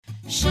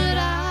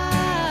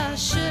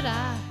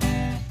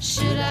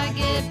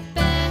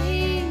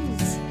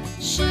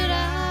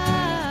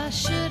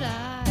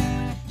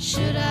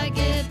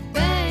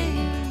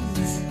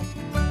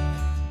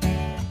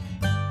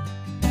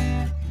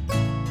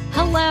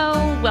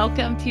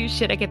Welcome to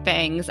Should I Get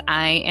Bangs?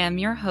 I am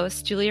your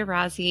host, Julia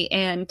Rossi,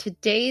 and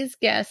today's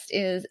guest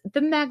is the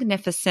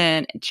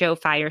magnificent Jo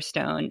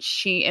Firestone.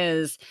 She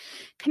is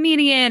a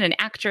comedian, an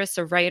actress,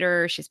 a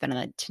writer. She's been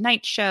on The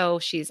Tonight Show.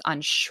 She's on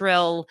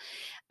Shrill.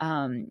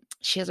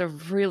 She has a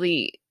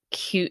really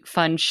cute,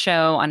 fun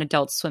show on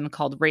Adult Swim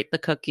called Rate the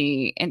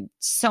Cookie, and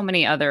so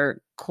many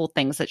other cool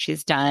things that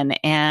she's done.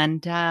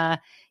 And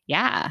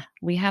yeah,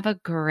 we have a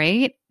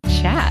great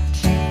chat.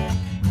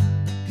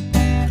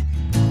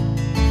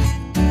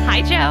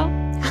 Hi, Jo.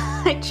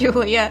 Hi,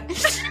 Julia.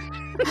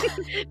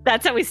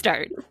 That's how we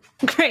start.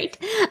 Great.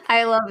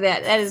 I love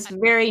that. That is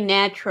very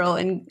natural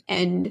and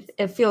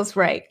it feels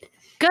right.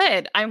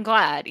 Good. I'm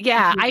glad.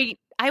 Yeah,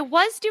 I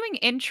was doing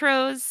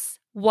intros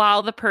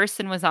while the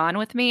person was on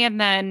with me,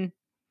 and then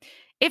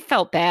it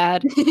felt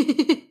bad.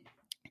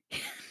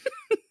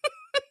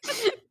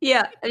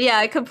 Yeah,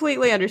 I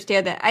completely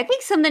understand that. I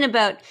think something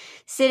about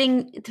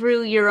sitting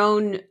through your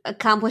own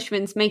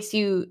accomplishments makes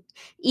you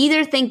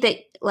either think that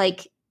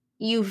like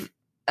you've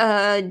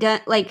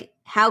done, like,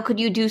 how could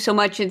you do so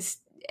much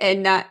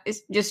and not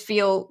just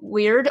feel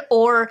weird,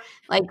 or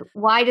like,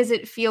 why does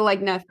it feel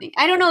like nothing?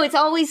 I don't know. It's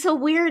always so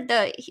weird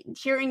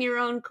hearing your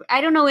own.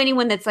 I don't know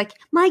anyone that's like,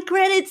 my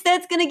credits,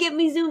 that's gonna get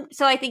me Zoom.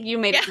 So I think you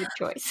made a good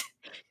choice.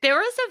 There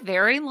was a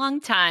very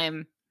long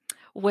time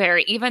where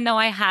even though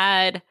I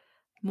had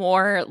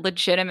more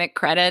legitimate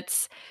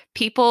credits,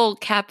 people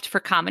kept for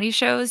comedy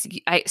shows.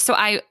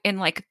 I in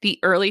like the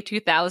early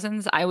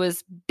 2000s, I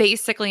was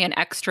basically an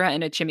extra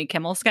in a Jimmy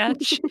Kimmel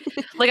sketch,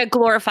 like a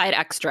glorified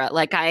extra.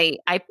 Like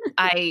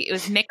it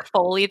was Mick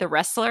Foley, the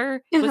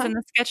wrestler, was in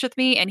the sketch with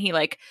me, and he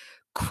like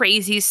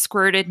crazy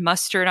squirted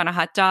mustard on a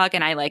hot dog,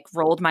 and I like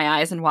rolled my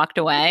eyes and walked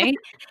away.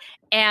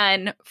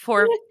 And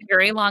for a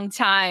very long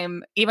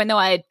time, even though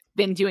I had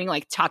been doing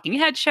like talking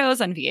head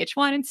shows on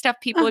VH1 and stuff,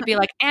 people would be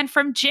like, and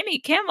from Jimmy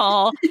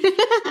Kimmel.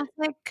 I was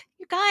like,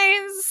 you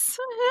guys,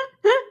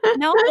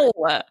 no.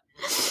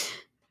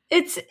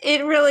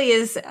 It really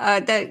is.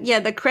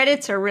 The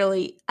credits are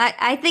really,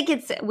 I think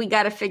we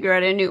got to figure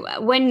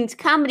out when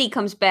comedy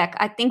comes back,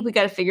 I think we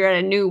got to figure out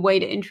a new way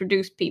to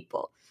introduce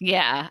people.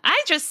 Yeah.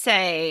 I just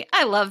say,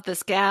 I love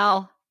this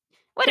gal.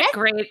 What a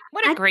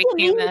great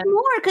human.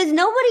 More, because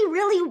nobody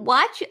really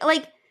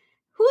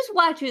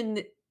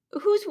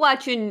who's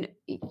watching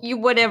you,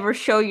 whatever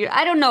show you.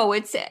 I don't know.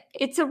 It's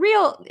a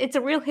real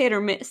hit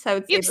or miss. I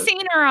would say. You've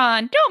seen her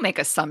on. Don't make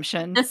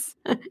assumptions.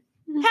 Have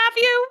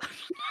you?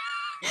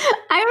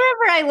 I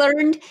remember I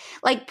learned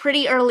like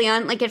pretty early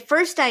on. Like at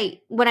first,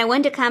 when I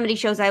went to comedy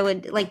shows, I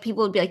would like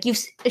people would be like,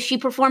 she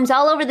performs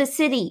all over the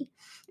city,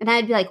 and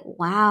I'd be like,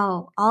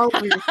 wow, all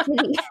over the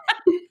city.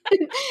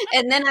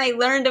 And then I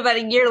learned about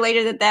a year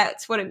later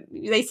that's what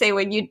they say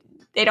when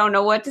they don't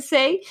know what to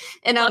say.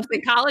 And I was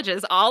like,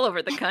 colleges all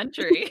over the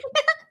country.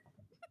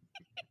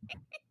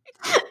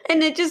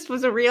 And it just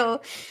was a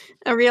real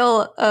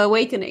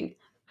awakening.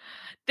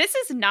 This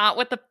is not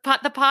what the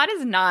pod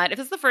is not. If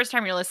it's the first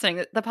time you're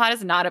listening, the pod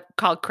is not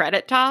called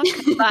Credit Talk,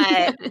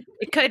 but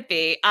it could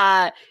be.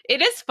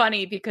 It is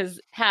funny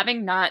because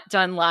having not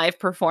done live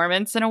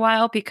performance in a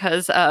while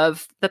because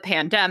of the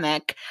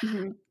pandemic,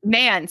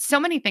 man, so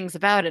many things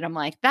about it. I'm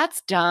like,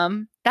 that's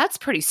dumb. That's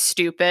pretty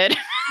stupid.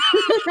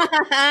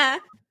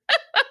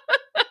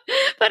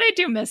 But I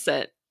do miss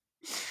it.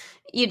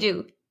 You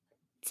do?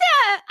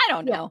 Yeah, I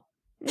don't know.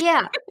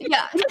 Yeah.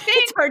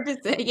 It's hard to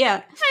say.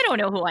 Yeah, I don't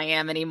know who I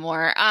am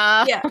anymore.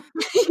 Yeah.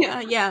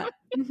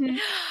 Mm-hmm.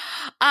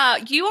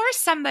 You are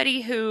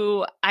somebody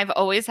who I've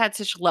always had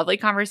such lovely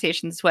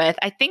conversations with.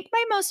 I think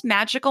my most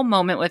magical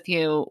moment with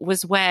you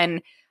was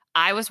when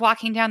I was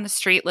walking down the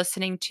street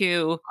listening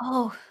to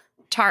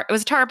it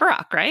was Tara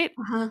Brach, right?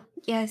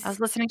 Yes. I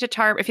was listening to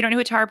Tara. If you don't know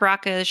who Tara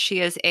Brach is,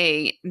 she is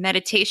a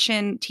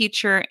meditation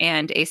teacher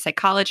and a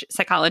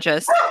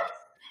psychologist.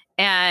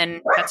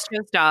 And that's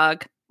Joe's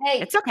dog. Hey.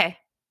 It's okay.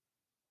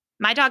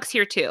 My dog's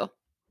here too.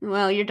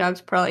 Well, your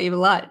dog's probably a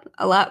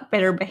lot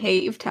better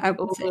behaved, I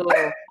would say.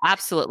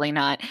 Absolutely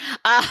not.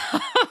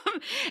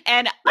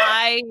 And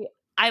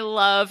I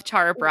love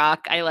Tara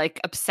Brach. I like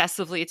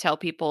obsessively tell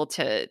people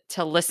to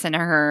listen to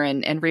her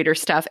and read her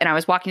stuff. And I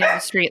was walking down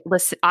the street,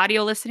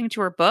 listening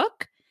to her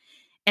book.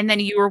 And then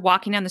you were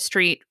walking down the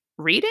street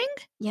reading?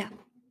 Yeah.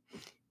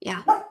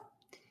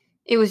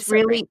 It was so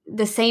really great.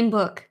 The same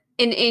book.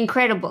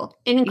 Incredible.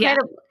 Yeah.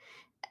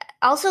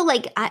 Also,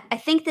 like, I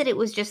think that it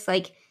was just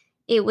like,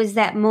 it was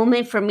that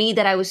moment for me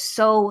that I was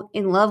so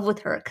in love with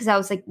her. Cause I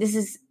was like,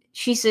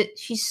 she's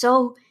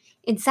so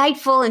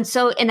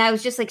insightful. And I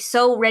was just like,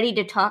 so ready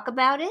to talk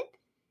about it.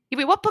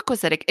 Wait, what book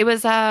was it? It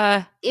was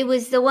the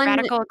one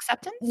Radical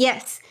Acceptance?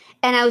 Yes.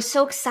 And I was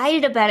so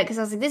excited about it because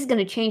I was like, this is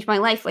going to change my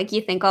life. Like, you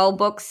think all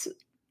books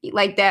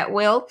like that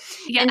will.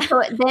 Yeah. And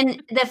so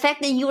then the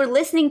fact that you were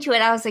listening to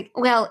it, I was like,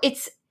 well, she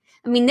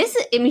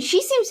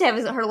seems to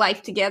have her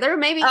life together.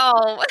 Maybe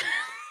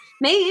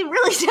it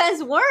really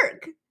does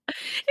work.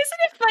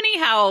 Isn't it funny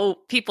how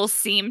people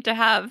seem to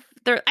have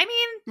I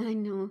know. I'm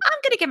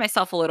going to give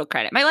myself a little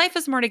credit. My life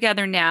is more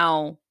together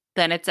now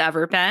than it's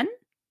ever been.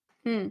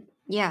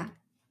 Yeah.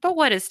 But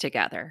what is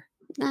together?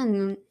 I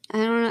don't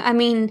know. I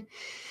mean,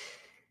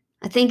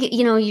 I think,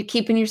 you're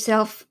keeping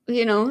yourself,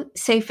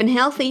 safe and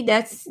healthy.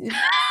 That's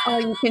all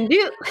you can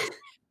do.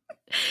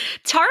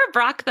 Tara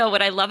Brach, though,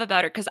 what I love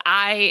about her, because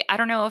I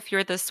don't know if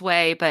you're this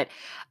way, but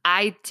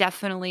I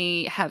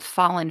definitely have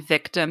fallen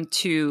victim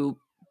to,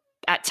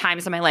 at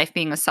times in my life,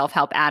 being a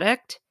self-help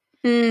addict.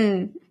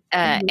 Mm.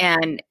 uh, Mhm.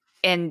 and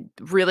and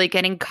really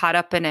getting caught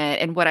up in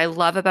it. And what I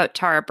love about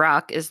Tara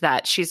Brach is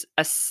that she's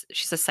a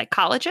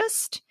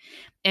psychologist,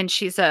 and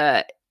she's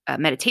a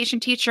meditation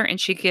teacher, and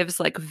she gives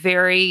like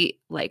very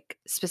like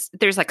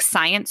there's like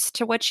science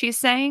to what she's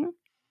saying,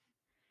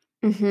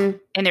 Mhm.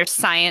 and there's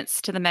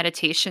science to the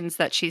meditations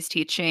that she's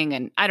teaching.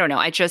 And I don't know,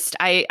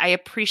 I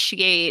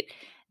appreciate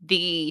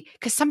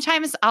because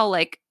sometimes I'll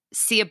like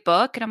see a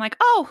book and I'm like,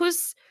 oh, who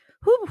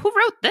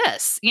wrote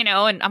this, and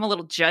I'm a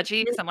little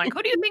judgy because I'm like,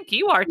 who do you think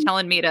you are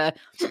telling me to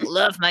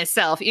love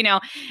myself,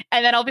 and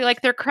then I'll be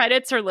like, their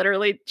credits are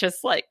literally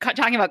just like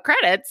talking about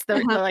credits. They're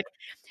Uh-huh. like,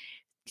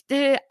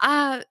 the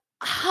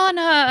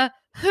Hannah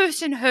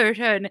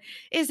Houghton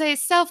is a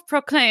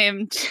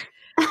self-proclaimed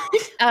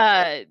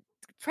uh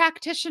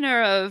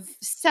practitioner of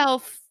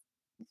self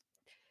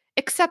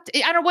accept, I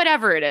don't know,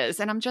 whatever it is.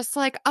 And I'm just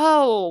like,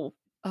 oh,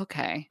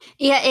 okay.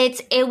 Yeah,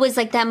 it was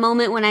like that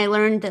moment when I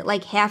learned that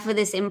like half of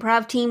this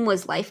improv team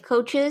was life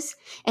coaches,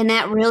 and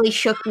that really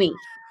shook me.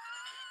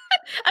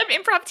 An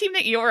improv team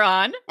that you're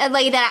on. And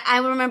like that, I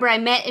remember I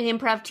met an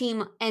improv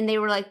team, and they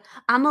were like,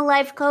 "I'm a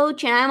life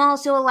coach, and I'm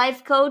also a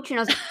life coach," and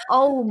I was like,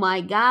 "Oh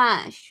my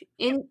gosh!"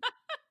 And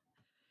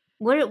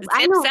what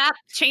I Zip know, zap,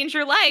 change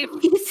your life.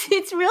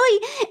 it's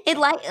really it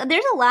like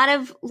there's a lot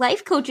of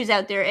life coaches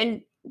out there,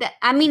 and that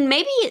I mean,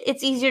 maybe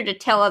it's easier to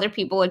tell other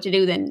people what to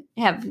do than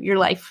have your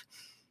life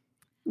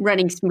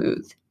running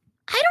smooth.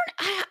 I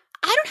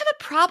don't have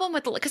a problem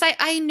with because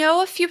I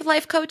know a few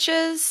life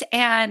coaches,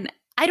 and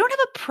I don't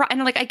have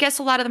and like I guess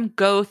a lot of them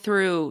go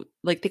through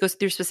like they go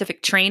through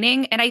specific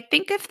training, and I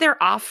think if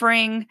they're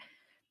offering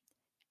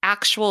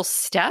actual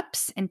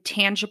steps and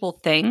tangible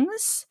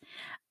things,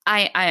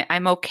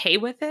 I'm okay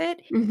with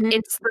it. Hmm.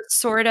 It's the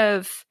sort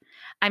of,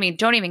 I mean,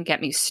 don't even get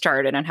me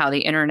started on how the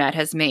internet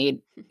has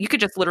made, you could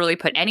just literally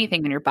put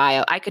anything in your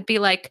bio. I could be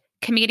like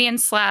comedian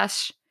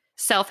slash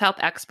self-help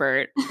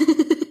expert,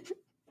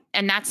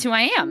 and that's who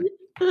I am.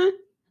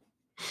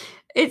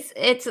 It's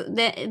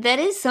that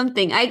is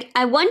something.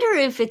 I wonder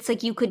if it's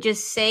like you could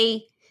just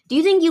say. Do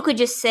you think you could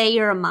just say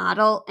you're a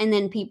model and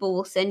then people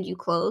will send you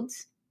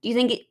clothes? Do you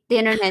think the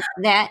internet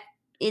that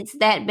it's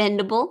that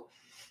bendable?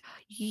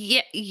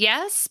 Yeah,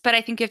 yes, but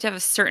I think you have to have a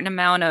certain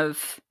amount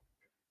of Uh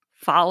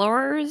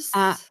followers.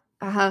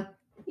 huh.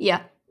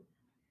 Yeah.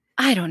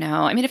 I don't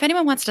know. I mean, if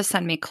anyone wants to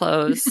send me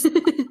clothes,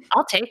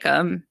 I'll take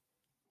them.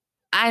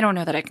 I don't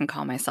know that I can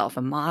call myself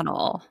a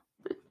model.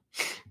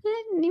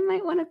 You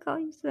might want to call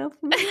yourself.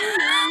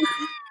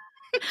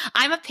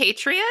 I'm a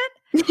patriot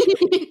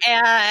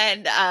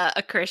and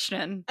a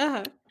Christian,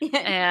 Uh-huh.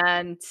 Yeah.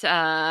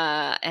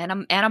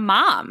 and a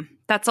mom.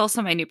 That's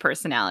also my new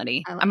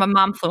personality. I, I'm a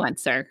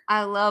momfluencer.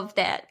 I love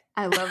that.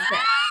 I love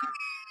that.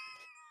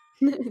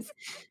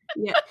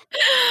 Yeah.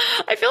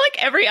 I feel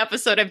like every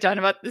episode I've done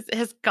about this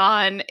has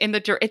gone in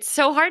the it's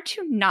so hard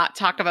to not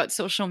talk about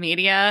social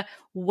media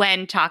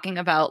when talking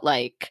about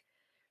like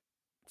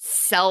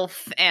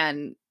self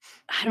and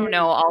I don't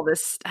know, all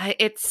this.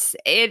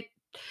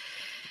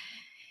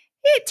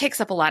 It takes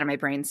up a lot of my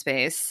brain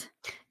space.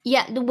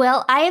 Yeah,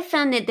 well, I have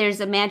found that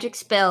there's a magic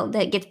spell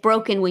that gets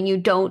broken when you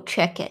don't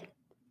check it.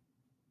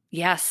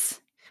 Yes.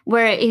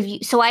 Where if you,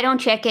 so I don't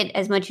check it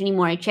as much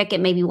anymore. I check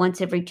it maybe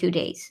once every 2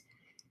 days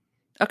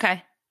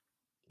Okay.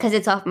 because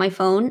it's off my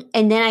phone,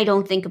 and then I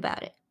don't think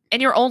about it.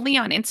 And you're only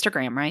on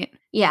Instagram, right?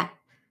 Yeah,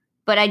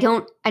 but I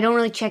don't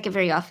really check it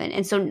very often,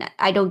 and so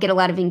I don't get a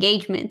lot of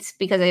engagements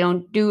because I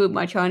don't do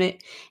much on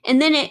it,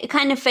 and then it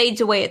kind of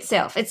fades away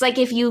itself. It's like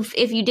if you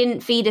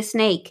didn't feed a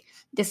snake,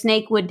 the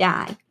snake would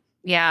die.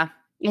 Yeah.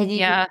 And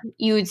Yeah.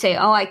 you would say,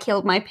 "Oh, I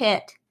killed my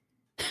pet."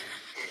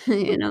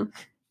 you know.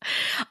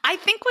 I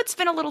think what's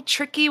been a little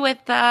tricky with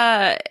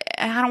I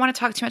don't want to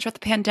talk too much about the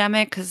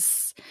pandemic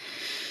because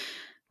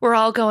we're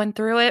all going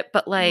through it,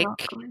 but like,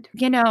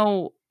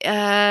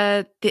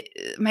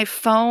 my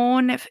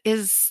phone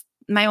is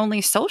my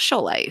only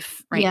social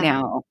life right Yeah.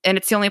 now. And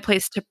it's the only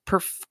place to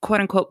quote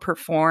unquote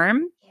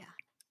perform. Yeah.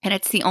 And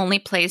it's the only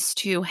place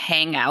to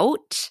hang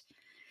out.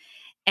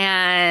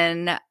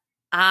 And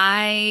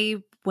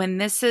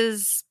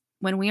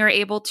when we are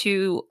able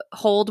to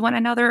hold one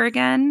another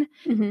again,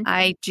 Mm-hmm.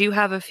 I do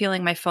have a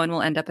feeling my phone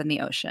will end up in the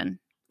ocean.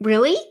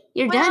 Really?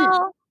 You're done.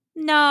 Well,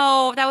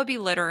 no, that would be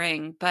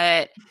littering,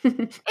 but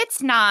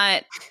it's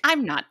not.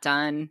 I'm not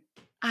done.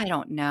 I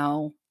don't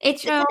know.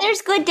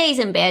 There's good days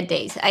and bad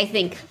days, I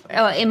think,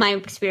 in my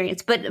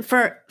experience. But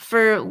for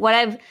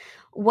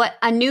what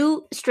a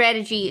new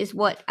strategy is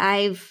what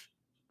I've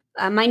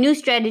my new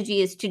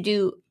strategy is to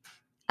do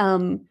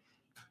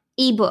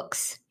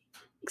ebooks.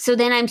 So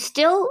then I'm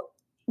still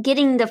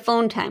getting the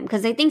phone time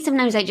because I think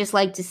sometimes I just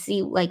like to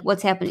see like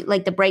what's happening,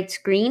 like the bright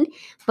screen.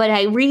 But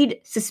I read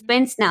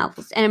suspense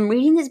novels, and I'm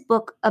reading this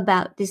book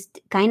about this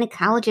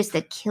gynecologist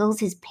that kills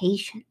his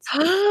patients.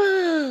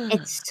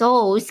 It's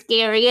so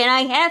scary, and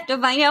I have to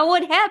find out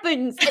what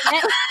happens.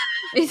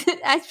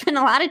 I spend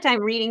a lot of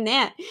time reading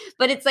that,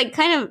 but it's like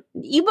kind of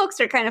ebooks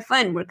are kind of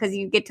fun because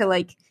you get to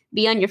like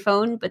be on your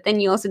phone, but then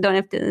you also don't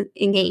have to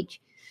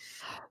engage.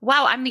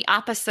 Wow, I'm the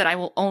opposite. I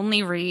will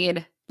only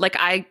read like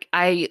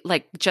I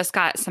like just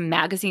got some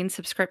magazine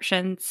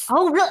subscriptions.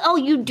 Oh, really? Oh,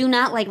 you do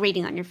not like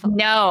reading on your phone?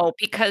 No,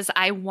 because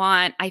I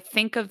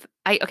think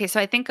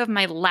of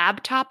my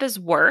laptop as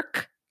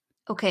work.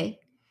 Okay.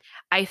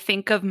 I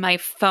think of my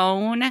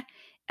phone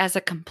as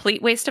a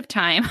complete waste of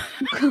time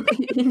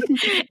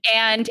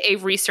and a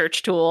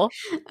research tool,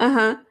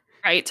 Uh-huh.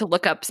 right, to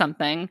look up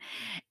something.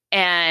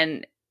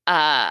 And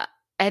uh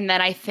and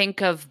then I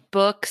think of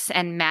books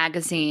and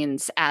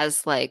magazines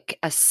as like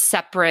a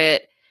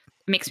separate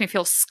makes me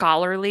feel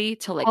scholarly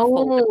to like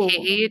fold the Oh,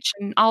 page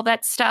and all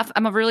that stuff.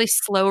 I'm a really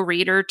slow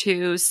reader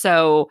too,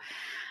 so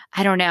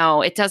I don't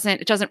know. It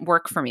doesn't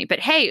work for me. But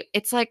hey,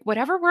 it's like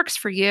whatever works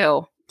for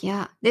you.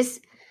 yeah. This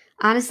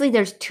honestly,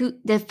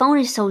 the phone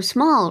is so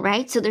small,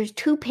 right? So there's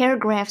 2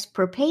 paragraphs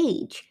per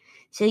page.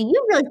 So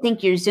you really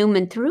think you're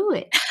zooming through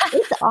it.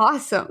 It's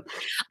awesome.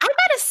 I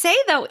gotta say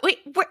though, wait,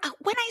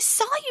 when I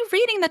saw you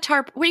reading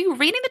were you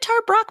reading the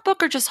Tar Brock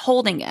book or just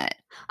holding it?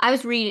 I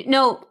was reading.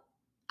 No,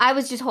 I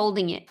was just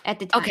holding it at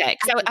the time. Okay,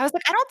 because I was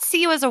like, I don't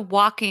see you as a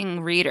walking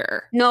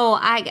reader. No,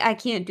 I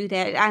can't do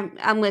that. I'm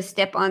gonna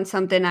step on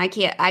something. I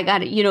can't. I got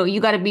to.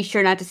 You got to be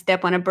sure not to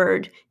step on a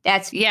bird.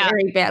 That's Yeah,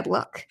 very bad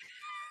luck.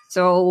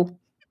 So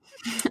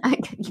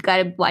you got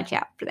to watch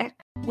out for that.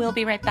 we'll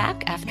be right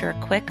back after a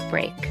quick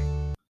break.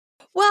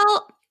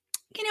 Well,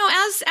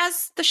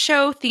 as the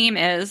show theme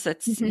is,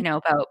 it's Mhm.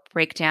 about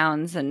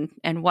breakdowns and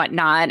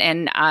whatnot.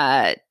 And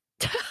I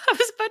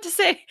was about to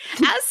say,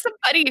 as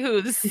somebody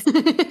who's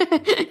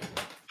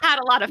had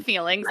a lot of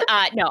feelings,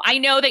 no, I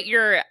know that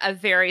you're a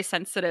very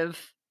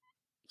sensitive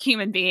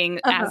human being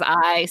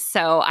as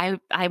so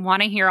I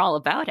want to hear all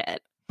about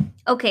it.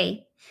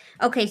 Okay.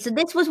 Okay. So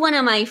this was one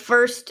of my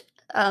first,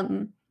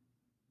 I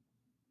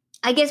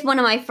guess, one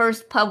of my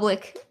first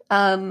public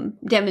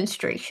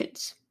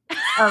demonstrations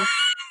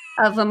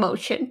of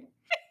emotion.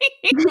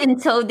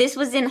 And so this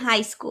was in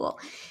high school.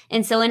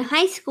 And so in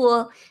high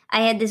school,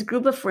 I had this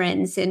group of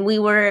friends, and we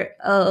were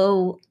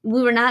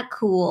not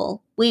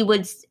cool. We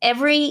would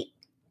every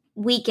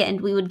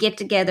weekend we would get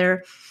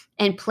together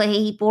and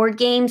play board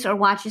games or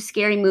watch a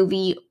scary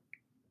movie,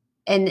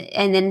 and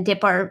then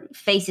dip our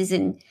faces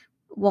in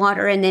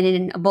water and then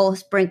in a bowl of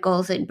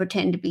sprinkles and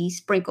pretend to be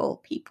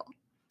sprinkle people.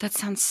 That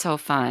sounds so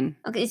fun.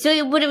 Okay,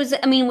 so what it was,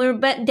 I mean, we were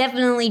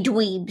definitely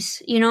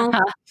dweebs, you know?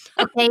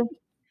 Okay.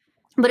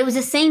 But it was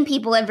the same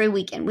people every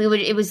weekend.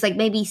 It was like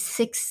maybe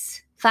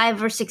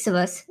 5 or 6 of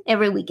us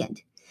every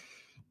weekend.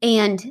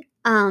 And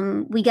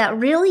we got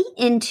really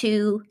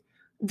into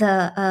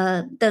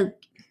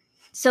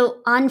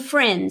so on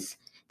Friends,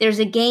 there's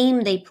a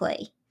game they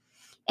play.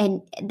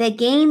 And the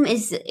game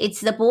it's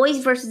the boys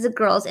versus the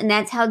girls, and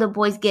that's how the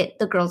boys get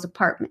the girls'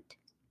 apartment.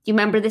 Do you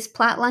remember this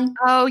plot line?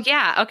 Oh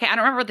yeah, okay. I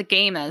don't remember what the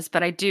game is,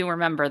 but I do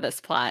remember this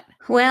plot.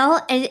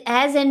 Well,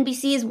 as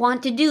NBC is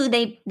wont to do,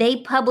 they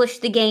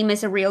published the game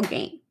as a real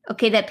game.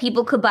 Okay, that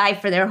people could buy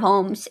for their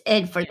homes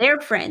and for their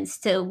friends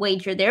to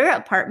wager their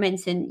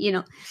apartments and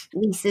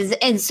leases.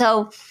 And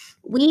so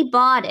we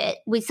bought it.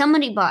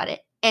 Somebody bought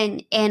it,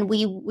 and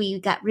we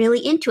got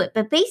really into it.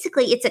 But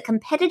basically, it's a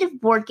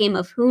competitive board game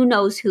of who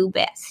knows who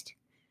best.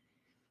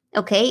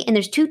 Okay, and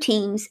there's 2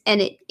 teams,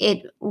 and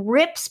it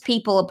rips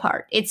people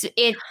apart. It's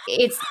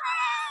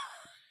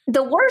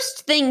the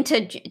worst thing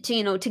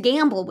to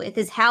gamble with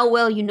is how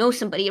well you know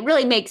somebody. It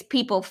really makes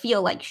people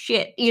feel like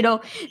shit,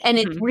 and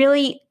it's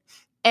really,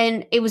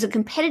 and it was a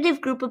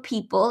competitive group of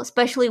people,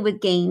 especially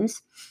with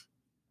games.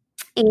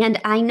 And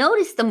I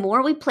noticed the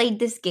more we played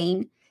this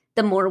game,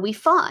 the more we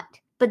fought.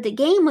 But the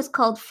game was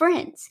called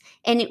Friends,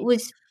 and it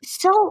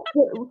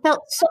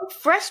felt so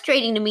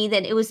frustrating to me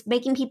that it was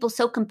making people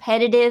so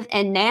competitive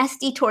and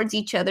nasty towards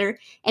each other,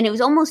 and it was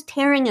almost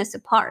tearing us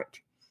apart.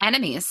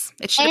 Enemies.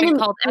 It should have been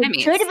called enemies.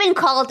 It should have been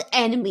called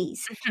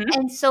enemies.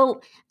 And so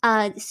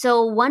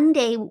one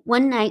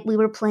night we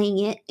were playing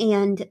it,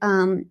 and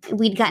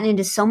we'd gotten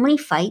into so many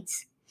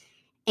fights,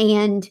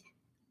 and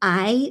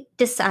I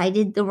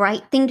decided the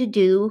right thing to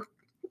do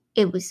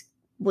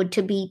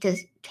would be to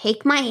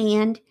take my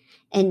hand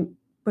and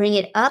bring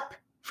it up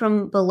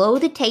from below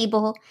the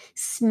table,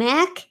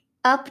 smack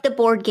up the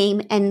board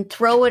game, and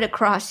throw it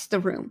across the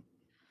room.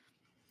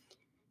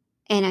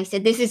 And I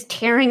said, "This is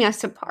tearing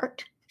us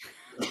apart."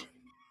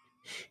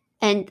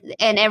 And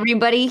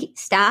everybody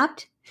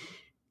stopped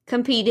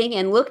competing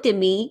and looked at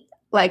me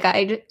like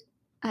I'd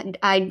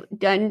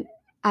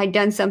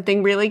done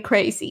something really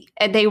crazy,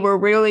 and they were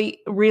really,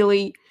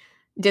 really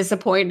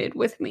disappointed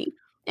with me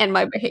and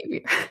my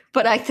behavior.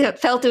 But I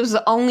felt it was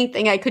the only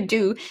thing I could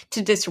do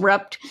to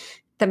disrupt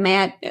the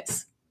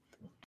madness.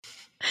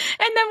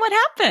 And then what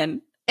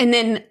happened? And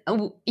then,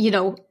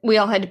 we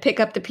all had to pick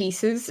up the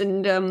pieces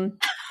and,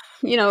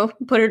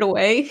 put it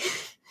away.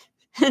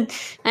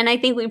 And I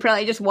think we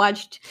probably just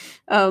watched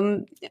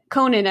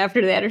Conan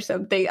after that or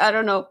something. I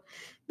don't know.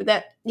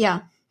 But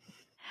yeah.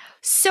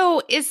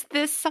 So is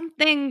this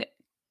something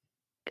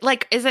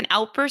like, is an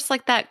outburst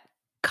like that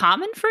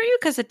common for you?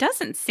 Because it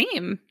doesn't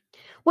seem.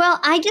 Well,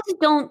 I just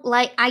don't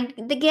like,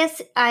 the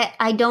guess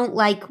I don't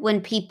like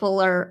when people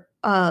are,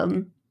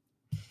 I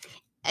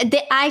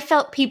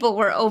felt people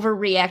were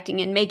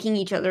overreacting and making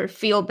each other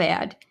feel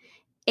bad.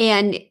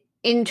 And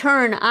in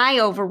turn, I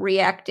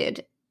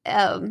overreacted.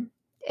 And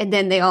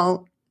then they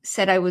all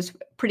said I was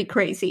pretty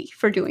crazy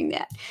for doing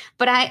that.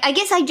 But I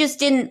guess I just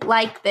didn't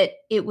like that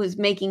it was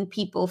making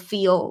people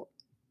feel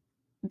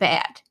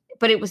bad,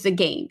 but it was a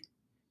game.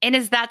 And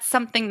is that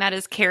something that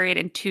is carried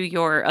into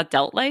your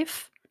adult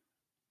life?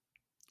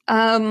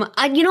 I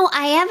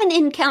haven't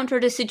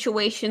encountered a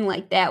situation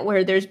like that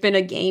where there's been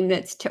a game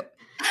that's torn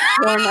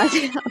us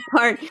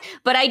apart.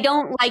 But I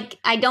don't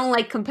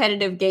like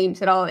competitive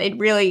games at all. It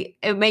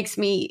makes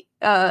me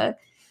I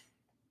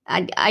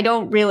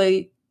don't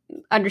really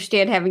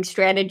understand having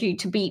strategy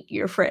to beat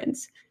your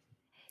friends.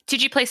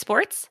 Did you play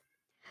sports?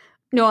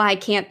 No, I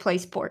can't play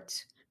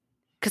sports.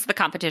 Because of the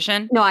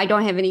competition? No, I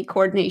don't have any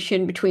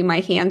coordination between my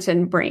hands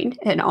and brain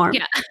and arm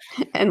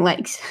and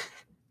legs.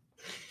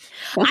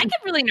 I get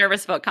really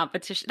nervous about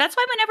competition. That's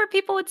why whenever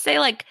people would say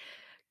like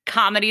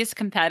comedy is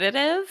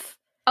competitive.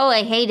 Oh,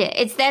 I hate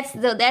it. That's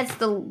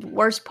the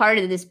worst part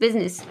of this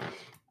business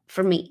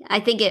for me. I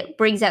think it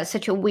brings out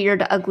such a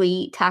weird,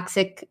 ugly,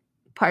 toxic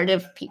part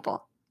of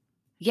people.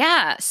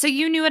 Yeah. So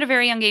you knew at a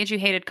very young age you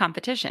hated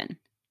competition.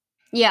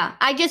 Yeah.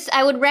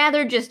 I would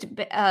rather just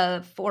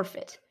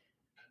forfeit.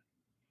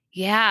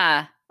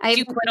 Yeah.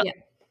 I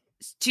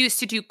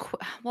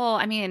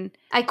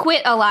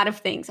quit a lot of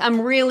things.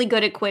 I'm really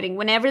good at quitting.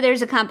 Whenever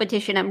there's a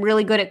competition, I'm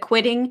really good at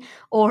quitting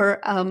or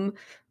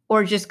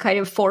just kind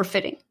of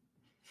forfeiting.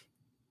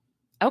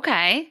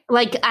 Okay.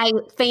 Like I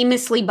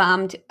famously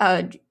bombed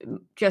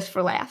Just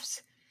for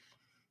Laughs.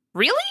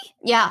 Really?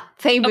 Yeah.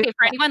 Okay,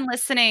 for anyone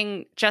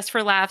listening, Just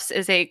for Laughs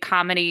is a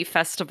comedy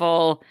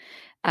festival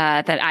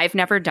that I've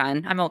never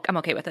done. I'm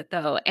okay with it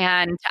though,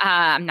 and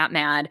I'm not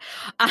mad.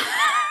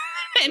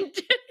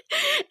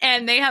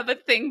 And they have a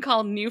thing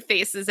called New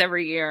Faces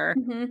every year,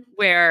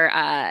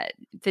 where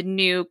the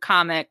new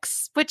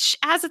comics, which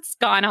as it's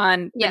gone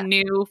on, the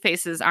new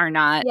faces are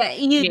not. Yeah,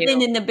 you've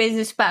been in the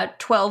business about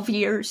 12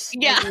 years.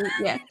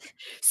 Yeah.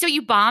 So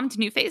you bombed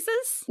New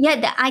Faces?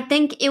 Yeah, I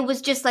think it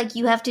was just like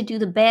you have to do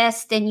the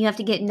best and you have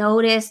to get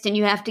noticed and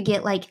you have to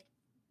get like,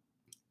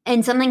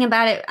 and something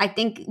about it, I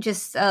think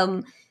just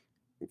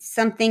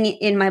something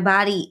in my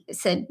body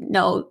said,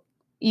 no,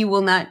 you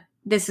will not,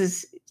 this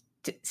is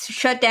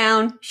shut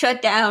down.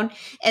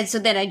 And so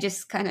then I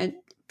just kind of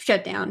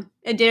shut down.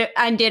 I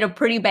did a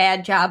pretty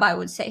bad job, I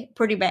would say.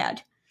 Pretty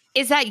bad.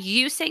 Is that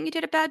you saying you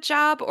did a bad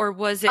job, or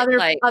was it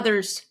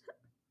others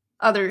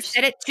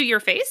said it to your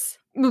face?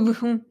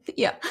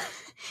 Yeah.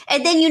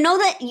 And then you know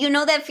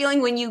that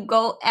feeling when you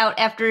go out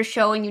after a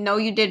show and you know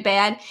you did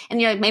bad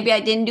and you're like, maybe I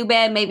didn't do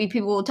bad, maybe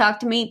people will talk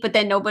to me, but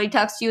then nobody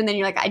talks to you and then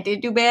you're like, I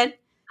did do bad.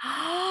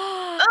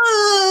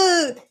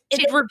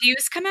 Did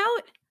reviews come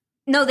out?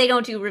 No, they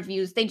don't do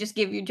reviews. They just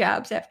give you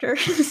jobs after.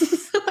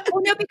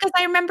 Well, no, because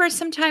I remember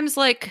sometimes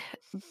like,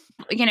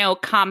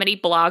 comedy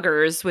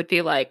bloggers would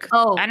be like,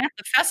 and at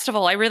the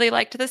festival, I really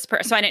liked this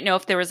person. So I didn't know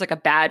if there was like a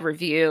bad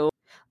review.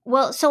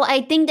 Well, so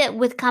I think that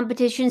with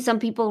competition, some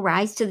people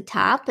rise to the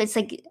top. It's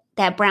like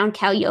that brown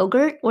cow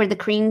yogurt where the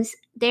cream's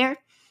there,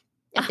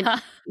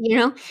 but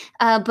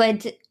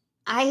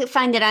I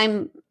find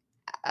that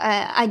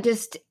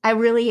I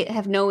really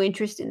have no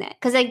interest in that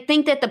because I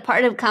think that the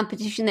part of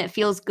competition that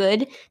feels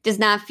good does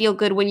not feel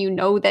good when you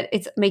know that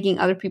it's making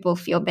other people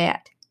feel bad.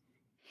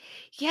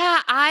 Yeah,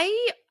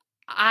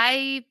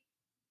 I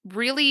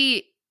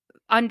really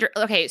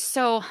okay,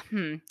 so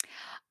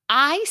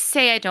I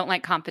say I don't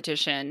like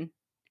competition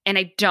and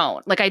I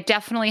don't. Like I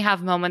definitely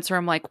have moments where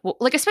I'm like, well,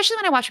 like especially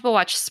when I watch people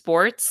watch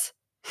sports.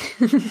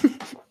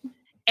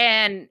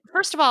 And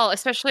first of all,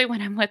 especially when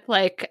I'm with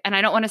like, and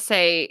I don't want to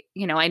say,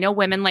 I know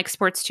women like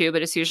sports too,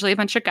 but it's usually a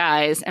bunch of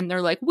guys and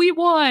they're like, we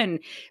won.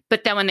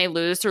 But then when they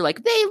lose, they're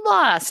like, they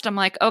lost. I'm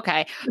like,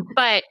 okay.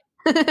 But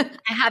I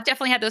have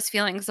definitely had those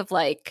feelings of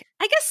like,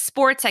 I guess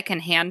sports I can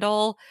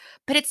handle,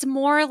 but it's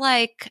more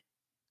like,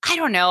 I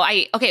don't know.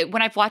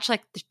 When I've watched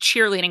like the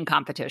cheerleading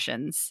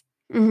competitions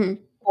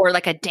or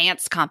like a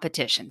dance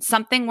competition,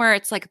 something where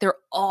it's like they're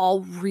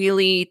all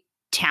really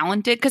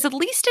talented. Because at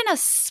least in a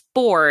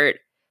sport,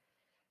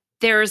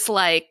 there's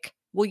like,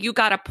 well, you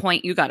got a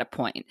point.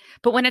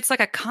 But when it's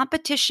like a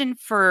competition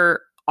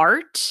for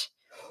art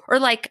or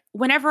like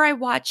whenever I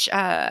watch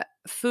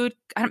food,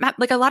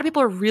 like a lot of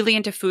people are really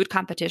into food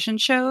competition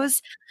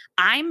shows.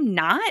 I'm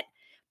not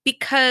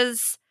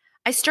because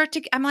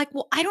I'm like,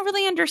 well, I don't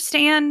really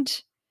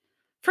understand.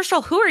 First of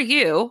all, who are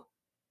you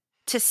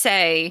to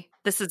say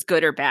this is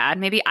good or bad?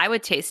 Maybe I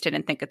would taste it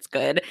and think it's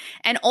good.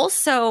 And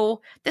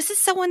also, this is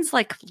someone's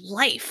like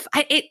life.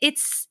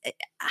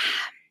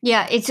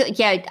 Yeah,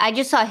 I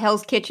just saw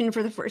Hell's Kitchen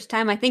for the first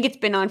time. I think it's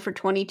been on for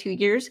 22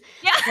 years.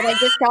 Yeah. But I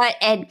just saw it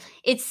and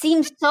it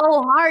seems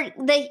so hard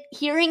the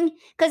hearing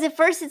because at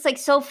first it's like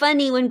so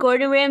funny when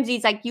Gordon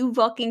Ramsay's like, you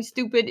fucking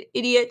stupid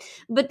idiot.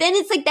 But then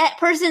it's like that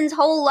person's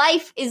whole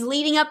life is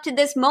leading up to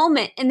this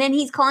moment and then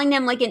he's calling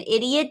them like an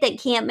idiot that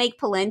can't make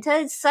polenta.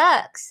 It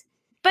sucks.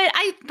 But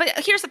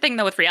here's the thing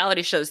though with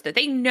reality shows that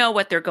they know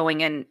what they're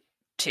going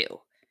into,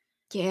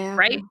 Yeah.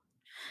 right?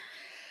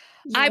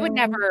 Yeah.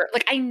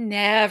 I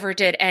never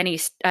did any,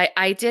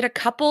 I did a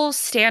couple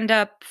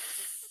stand-up,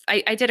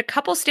 I did a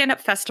couple stand-up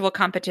festival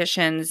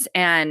competitions.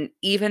 And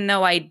even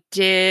though I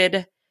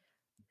did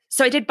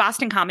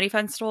Boston Comedy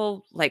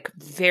Festival, like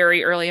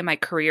very early in my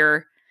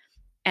career.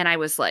 And I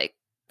was like,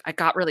 I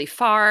got really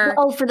far.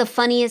 Oh, for the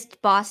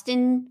funniest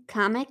Boston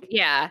comic?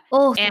 Yeah.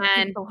 Oh,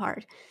 And, so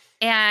hard.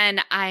 and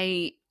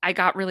I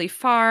got really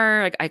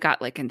far. I got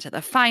like into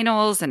the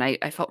finals and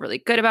I felt really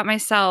good about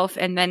myself.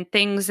 And then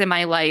things in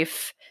my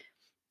life,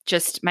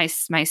 just my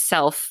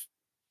self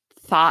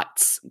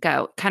thoughts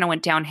kind of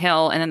went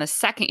downhill. And then the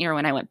second year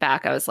when I went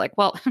back, I was like,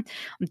 well, I'm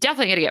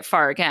definitely going to get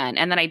far again.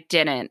 And then I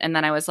didn't. And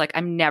then I was like,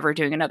 I'm never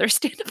doing another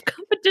stand-up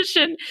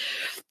competition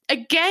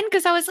again.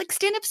 Cause I was like,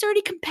 stand-up's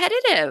already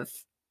competitive.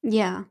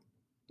 Yeah.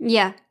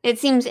 Yeah. It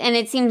seems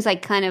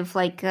like kind of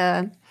like,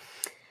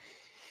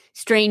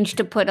 strange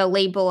to put a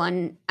label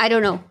on. I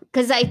don't know.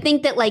 Cause I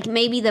think that like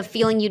maybe the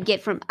feeling you'd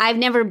get from, I've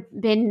never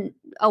been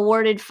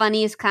awarded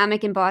funniest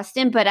comic in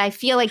Boston, but I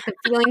feel like the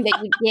feeling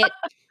that you get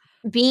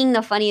being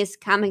the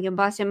funniest comic in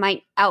Boston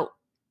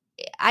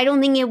I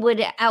don't think it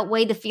would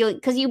outweigh the feeling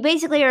because you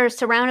basically are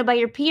surrounded by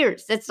your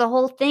peers. That's the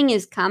whole thing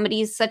is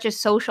comedy is such a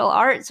social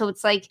art. So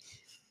it's like,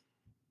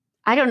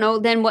 I don't know,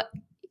 then what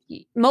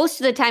most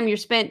of the time you're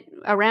spent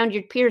around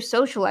your peers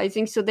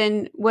socializing. So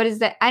then what is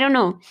that? I don't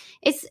know.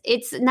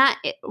 It's not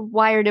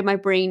wired in my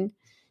brain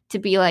to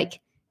be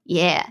like,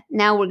 yeah,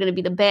 now we're going to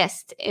be the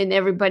best and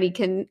everybody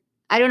can,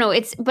 I don't know.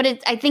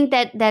 I think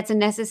that that's a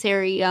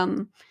necessary,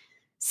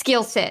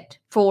 skill set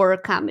for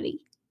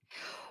comedy.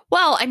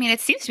 Well, I mean, it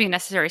seems to be a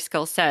necessary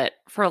skill set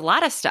for a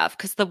lot of stuff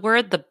because the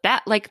word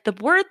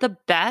the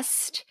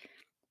best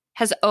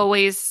has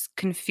always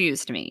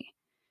confused me.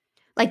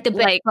 Like the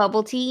best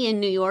bubble tea in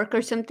New York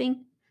or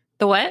something?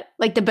 The what?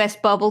 Like the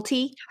best bubble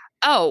tea?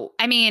 Oh,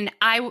 I mean,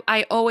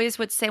 I always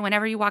would say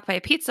whenever you walk by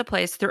a pizza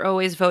place, they're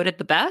always voted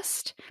the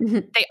best.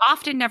 They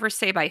often never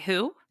say by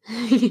who.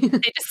 They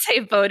just say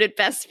voted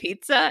best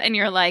pizza. And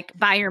you're like,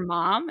 by your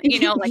mom,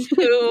 like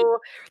who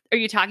are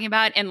you talking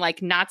about? And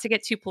like, not to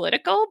get too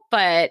political,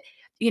 but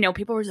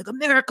people were like,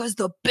 America's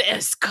the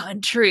best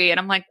country. And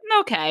I'm like,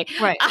 okay.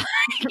 Right.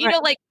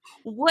 Like,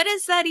 what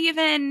is that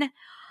even?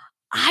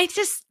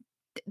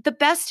 The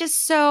best is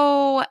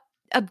so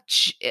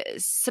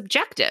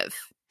subjective.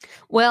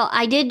 Well,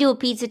 I did do a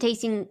pizza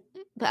tasting.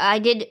 I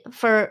did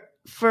for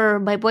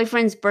my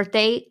boyfriend's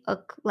birthday,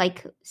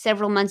 like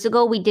several months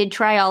ago. We did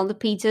try all the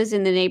pizzas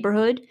in the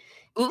neighborhood,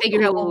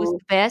 figure out what was the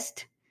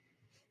best.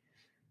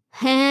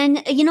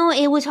 And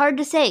it was hard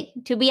to say.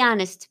 To be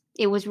honest,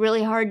 it was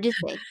really hard to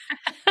say.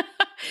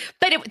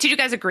 But did you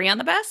guys agree on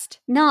the best?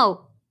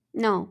 No.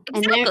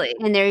 Exactly.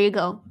 And there you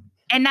go.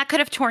 And that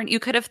you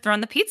could have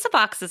thrown the pizza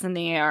boxes in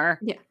the air.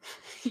 Yeah.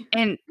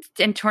 and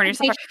torn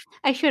yourself apart.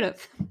 I should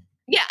have.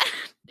 Yeah.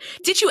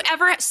 Did you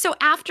ever, so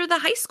after the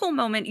high school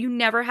moment, you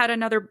never had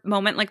another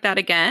moment like that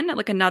again?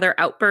 Like another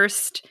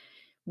outburst,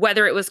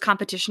 whether it was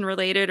competition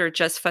related or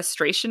just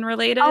frustration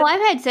related? Oh,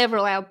 I've had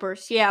several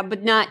outbursts, yeah,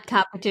 but not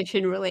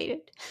competition related.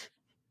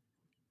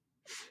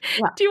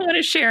 Yeah. Do you want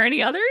to share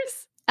any others?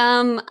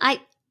 I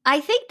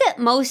think that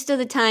most of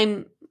the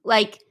time,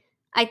 like,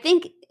 I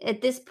think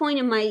at this point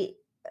in my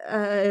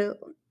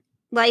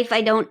life,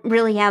 I don't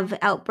really have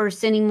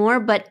outbursts anymore,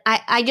 but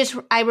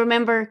I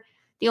remember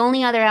the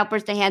only other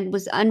outburst I had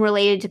was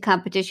unrelated to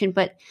competition,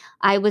 but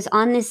I was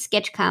on this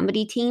sketch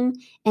comedy team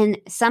and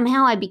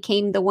somehow I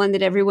became the one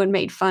that everyone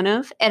made fun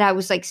of. And I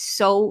was like,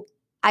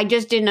 I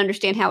just didn't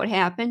understand how it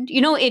happened.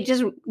 It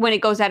just, when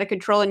it goes out of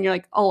control and you're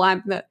like, oh,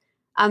 I'm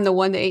the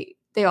one they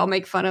all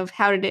make fun of.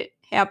 How did it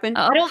happen?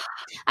 Oh.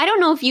 I don't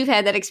know if you've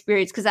had that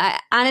experience because I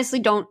honestly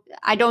don't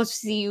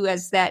see you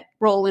as that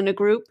role in a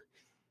group.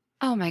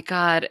 Oh my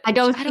God. I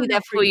don't see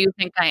that for you. You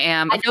think I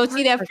am. I don't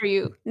see that for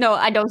you. No,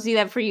 I don't see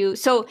that for you.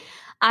 So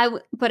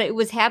but it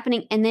was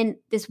happening. And then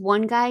this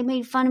one guy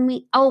made fun of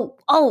me.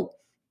 Oh,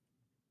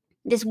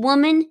 this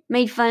woman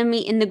made fun of me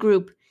in the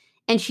group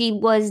and she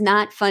was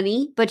not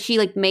funny, but she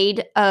like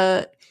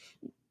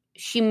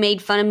she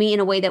made fun of me in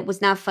a way that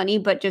was not funny,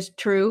 but just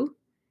true.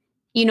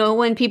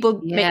 When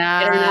people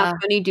that are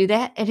not funny do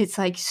that, and it's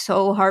like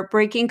so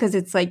heartbreaking because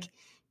it's like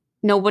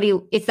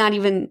it's not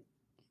even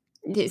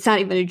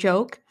a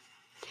joke.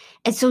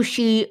 And so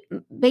she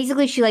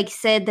like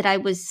said that I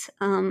was,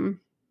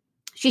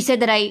 she said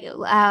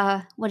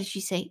that what did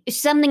she say?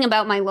 Something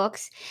about my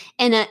looks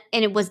and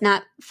it was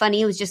not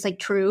funny. It was just like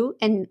true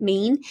and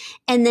mean.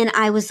 And then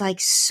I was like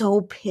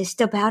so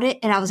pissed about it.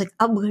 And I was like,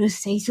 I'm going to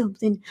say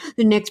something.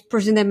 The next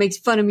person that makes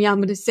fun of me, I'm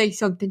going to say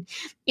something.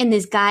 And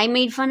this guy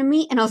made fun of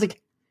me. And I was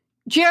like,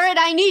 Jared,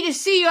 I need to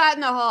see you out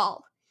in the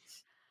hall.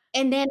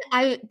 And then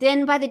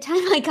by the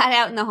time I got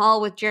out in the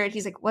hall with Jared,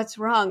 he's like, "What's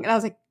wrong?" And I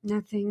was like,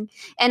 "Nothing."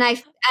 And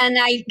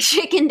I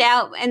chickened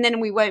out, and then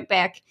we went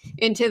back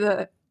into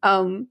the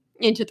room.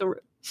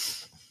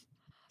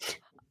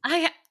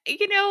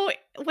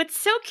 What's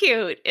so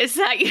cute is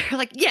that you're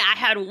like, yeah, I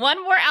had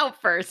one more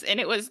outburst and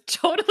it was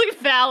totally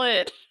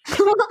valid.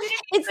 Well,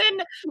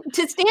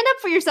 to stand up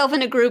for yourself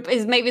in a group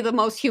is maybe the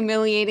most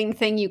humiliating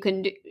thing you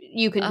can do.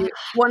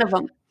 One of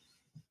them.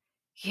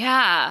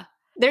 Yeah.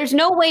 There's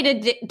no way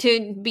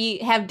to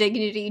have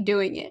dignity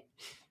doing it.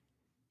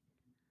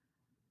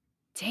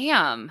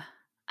 Damn.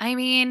 I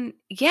mean,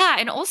 yeah,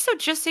 and also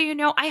just so you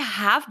know, I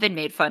have been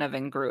made fun of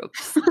in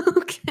groups.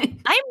 Okay.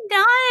 I'm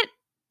not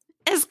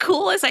as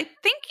cool as I think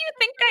you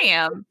think I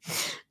am.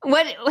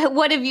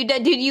 What have you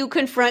done? Did you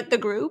confront the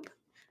group?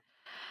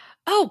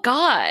 Oh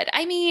God.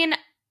 I mean,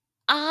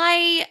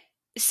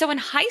 so in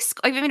high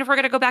school, I mean, if we're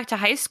gonna go back to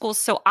high school,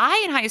 so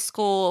in high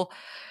school,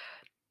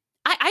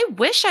 I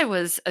wish I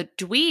was a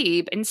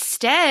dweeb.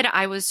 Instead,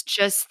 I was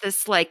just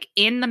this like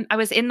I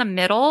was in the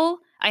middle.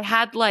 I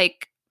had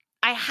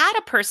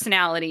a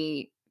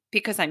personality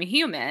because I'm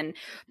human,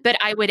 but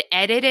I would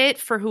edit it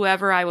for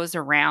whoever I was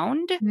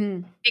around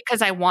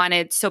because I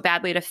wanted so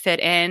badly to fit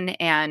in.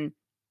 And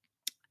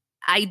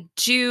I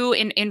do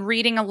in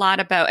reading a lot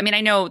about, I mean,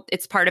 I know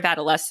it's part of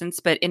adolescence,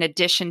 but in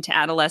addition to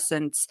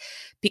adolescence,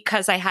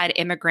 because I had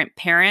immigrant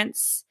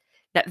parents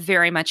that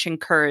very much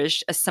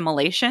encouraged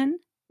assimilation.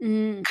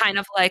 Kind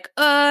of like,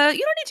 you don't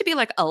need to be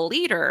like a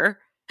leader.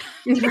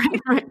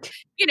 Right.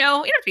 You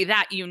don't have to be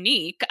that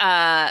unique.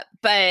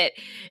 But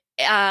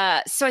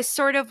so I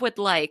sort of would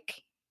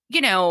like,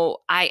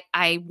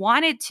 I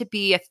wanted to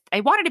be a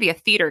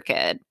theater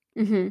kid.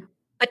 Mm-hmm.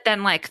 But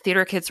then like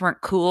theater kids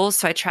weren't cool.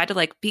 So I tried to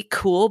like be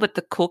cool, but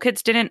the cool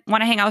kids didn't want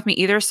to hang out with me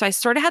either. So I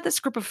sort of had this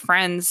group of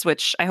friends,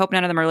 which I hope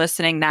none of them are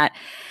listening, that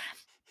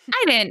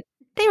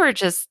they were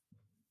just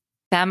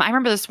them. I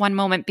remember this one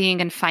moment being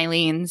in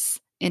Filene's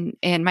in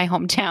my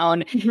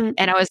hometown,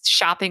 and I was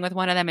shopping with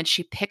one of them, and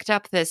she picked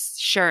up this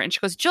shirt and she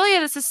goes, "Julia,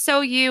 this is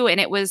so you."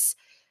 And it was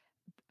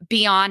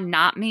beyond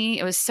not me.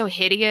 It was so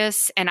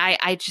hideous. And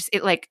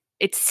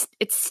it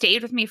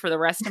stayed with me for the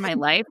rest of my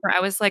life, where I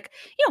was like,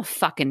 you don't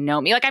fucking know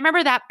me. Like, I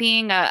remember that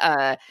being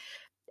a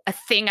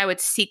thing I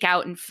would seek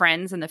out in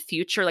friends in the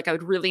future. Like, I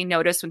would really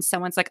notice when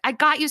someone's like, "I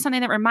got you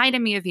something that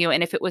reminded me of you."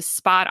 And if it was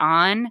spot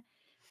on,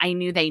 I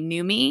knew they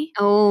knew me.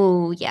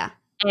 Oh, yeah.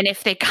 And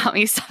if they got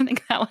me something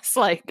that was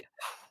like,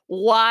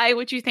 why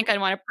would you think I'd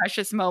want a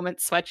Precious Moment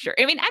sweatshirt?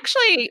 I mean,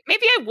 actually,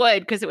 maybe I would,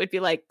 because it would be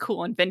like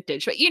cool and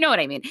vintage, but you know what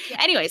I mean.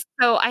 Yeah. Anyways,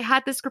 so I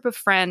had this group of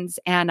friends,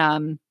 and I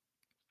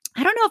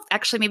don't know if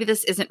actually maybe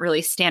this isn't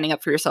really standing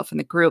up for yourself in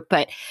the group,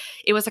 but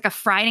it was like a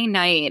Friday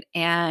night,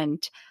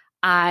 and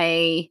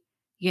I,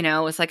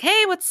 was like,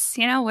 "Hey, what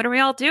are we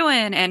all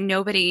doing?" And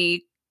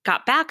nobody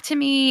got back to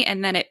me.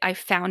 And then I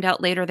found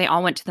out later they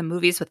all went to the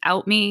movies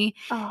without me.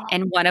 Oh.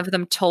 And one of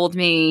them told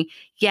me,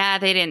 yeah,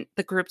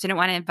 the group didn't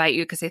want to invite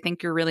you because they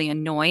think you're really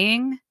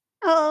annoying.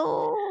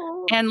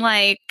 Oh. And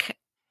like,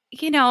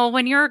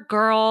 when you're a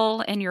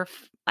girl and you're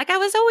like, I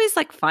was always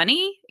like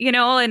funny,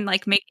 and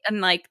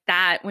like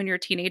that when you're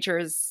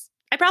teenagers,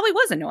 I probably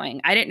was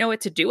annoying. I didn't know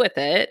what to do with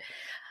it.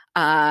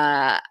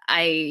 And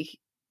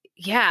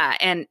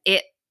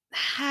it,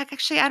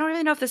 actually, I don't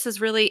really know if this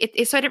is really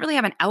so I didn't really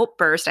have an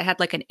outburst. I had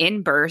like an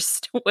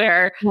inburst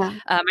where my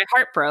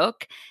heart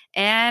broke,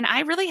 and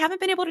I really haven't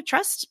been able to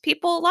trust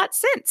people a lot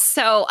since.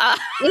 So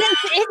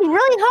it's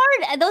really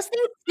hard. Those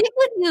things stick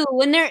with you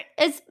when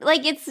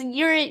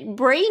your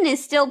brain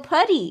is still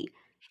putty.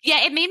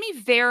 Yeah, it made me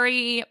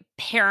very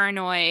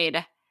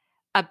paranoid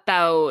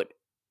about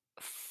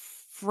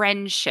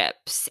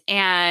friendships.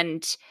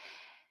 And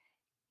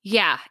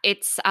yeah,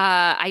 it's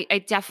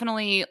I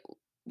definitely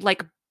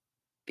like,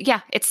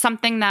 yeah, it's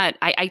something that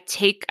I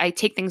take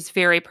things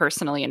very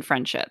personally in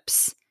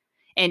friendships,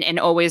 and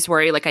always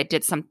worry like I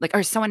did something, like,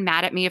 or someone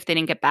mad at me if they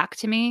didn't get back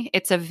to me. I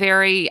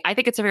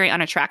think it's a very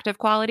unattractive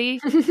quality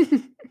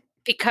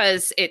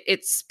because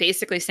it's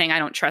basically saying I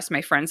don't trust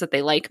my friends that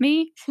they like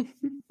me.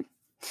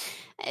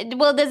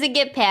 Well, does it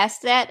get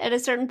past that at a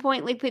certain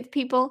point, like with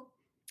people?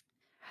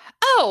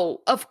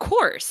 Oh, of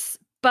course.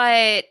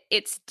 But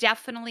it's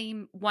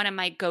definitely one of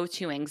my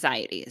go-to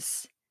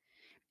anxieties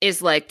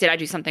is like, did I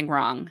do something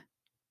wrong?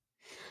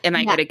 Am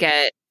I going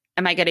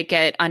to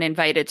get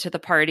uninvited to the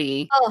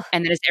party? Oh.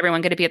 And then is everyone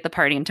going to be at the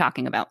party and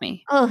talking about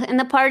me? Oh, and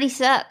the party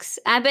sucks.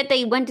 I bet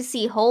they went to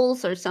see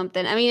Holes or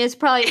something. I mean, it's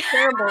probably a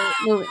terrible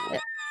movie. And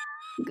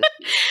then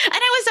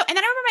I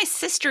remember my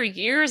sister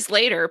years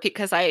later,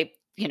 because I,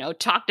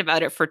 talked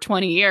about it for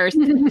 20 years. She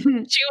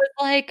was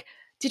like,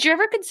 "Did you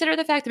ever consider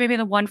the fact that maybe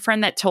the one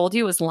friend that told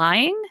you was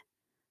lying?"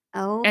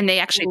 Oh. And they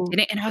actually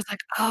didn't. And I was like,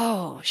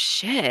 "Oh,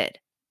 shit."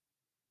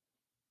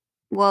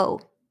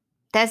 Whoa.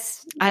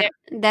 That's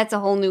a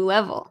whole new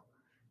level.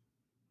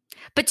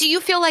 But do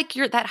you feel like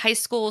that high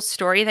school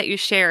story that you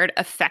shared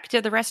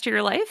affected the rest of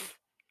your life?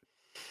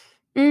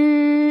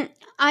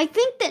 I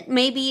think that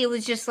maybe it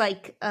was just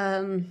like, I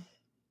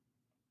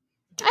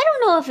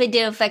don't know if it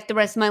did affect the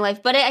rest of my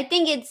life, but I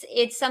think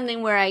it's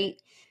something where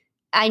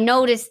I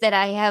notice that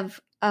I have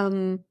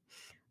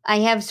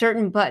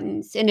certain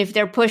buttons, and if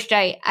they're pushed,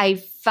 I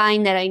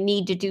find that I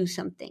need to do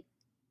something.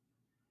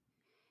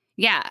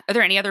 Yeah. Are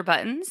there any other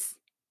buttons?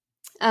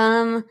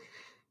 Um,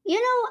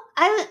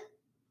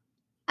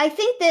 I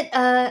think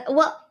that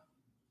well,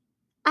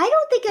 I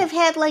don't think I've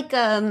had like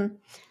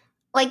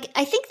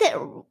I think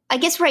that I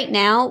guess right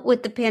now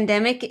with the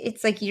pandemic,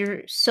 it's like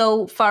you're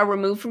so far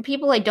removed from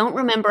people. I don't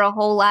remember a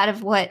whole lot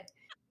of what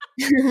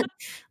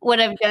what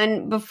I've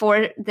done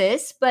before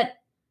this, but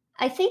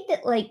I think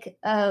that like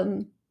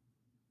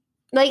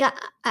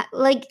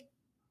like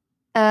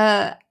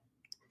uh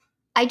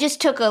I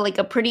just took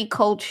a pretty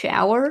cold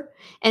shower,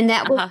 and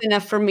that was Uh-huh.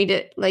 enough for me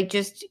to like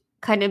just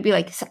kind of be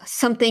like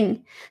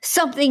something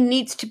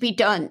needs to be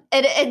done,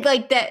 and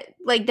like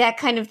that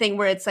kind of thing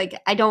where it's like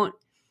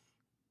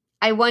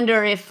I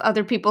wonder if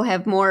other people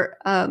have more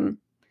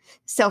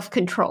self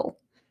control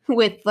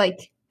with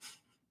like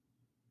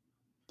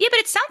Yeah, but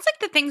it sounds like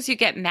the things you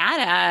get mad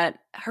at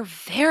are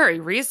very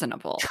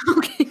reasonable.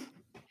 okay.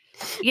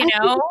 You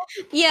know?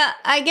 Yeah,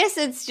 I guess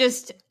it's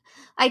just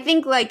I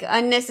think like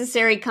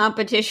unnecessary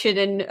competition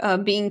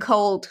and being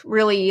cold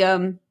really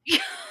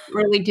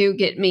do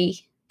get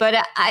me.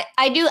 But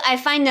I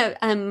find that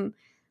I'm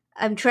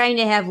trying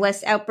to have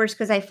less outbursts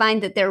because I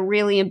find that they're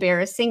really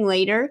embarrassing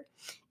later.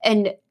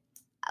 And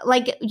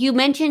like you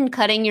mentioned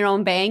cutting your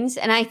own bangs,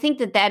 and I think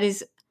that that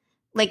is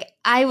like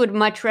I would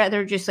much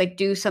rather just like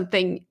do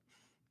something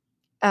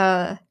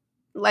uh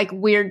like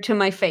weird to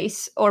my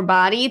face or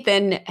body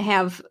than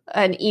have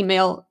an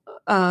email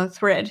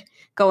thread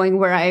going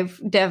where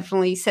I've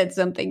definitely said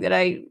something that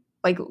I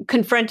like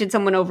confronted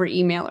someone over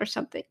email or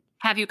something.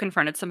 Have you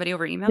confronted somebody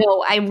over email?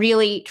 No, I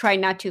really try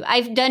not to.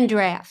 I've done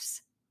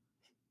drafts.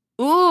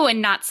 Ooh,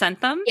 and not sent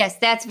them? Yes,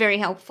 that's very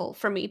helpful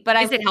for me. But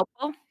Is it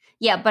helpful?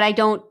 yeah, but I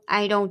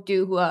don't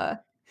do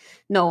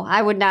no,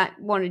 I would not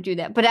want to do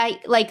that. But I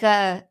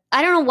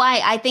don't know why.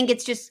 I think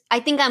it's just I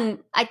think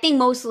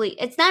mostly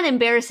it's not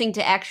embarrassing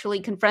to actually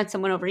confront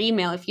someone over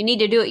email. If you need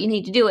to do it, you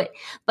need to do it.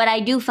 But I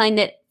do find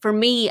that for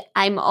me,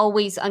 I'm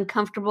always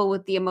uncomfortable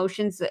with the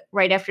emotions that,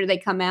 right after they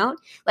come out.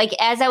 Like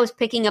as I was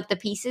picking up the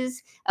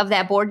pieces of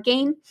that board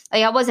game,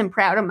 like I wasn't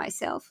proud of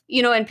myself.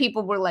 And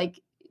people were like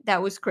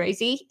that was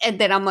crazy. And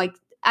then I'm like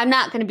I'm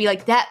not going to be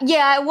like that.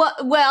 Yeah,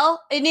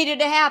 well, it needed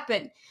to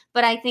happen.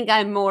 But I think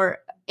I'm more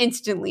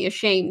instantly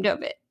ashamed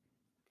of it.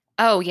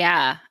 Oh,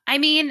 yeah. I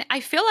mean,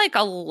 I feel like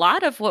a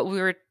lot of what we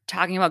were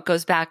talking about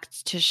goes back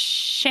to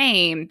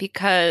shame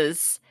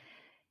because,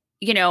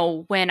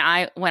 when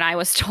I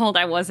was told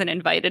I wasn't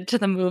invited to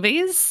the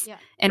movies Yeah.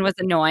 and was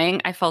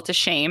annoying, I felt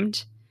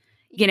ashamed.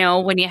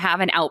 When you have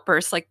an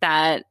outburst like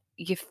that,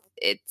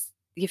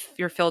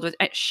 you're filled with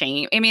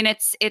shame. I mean,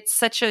 it's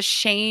such a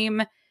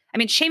shame. I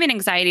mean, shame and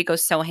anxiety go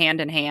so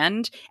hand in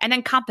hand. And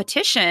then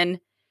competition,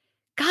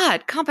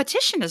 God,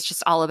 competition is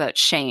just all about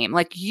shame.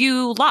 Like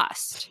you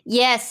lost.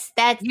 Yes,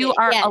 that's You it.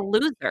 are Yeah. a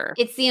loser.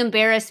 It's the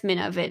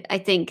embarrassment of it, I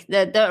think.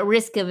 The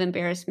risk of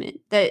embarrassment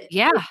that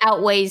Yeah.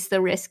 outweighs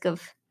the risk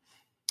of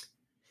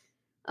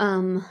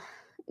um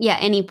yeah,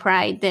 any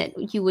pride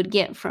that you would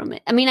get from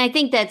it. I mean, I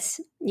think that's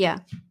yeah.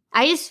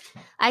 I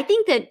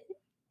think that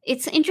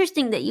it's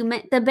interesting that you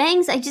meant the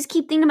bangs. I just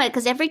keep thinking about it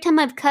because every time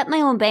I've cut my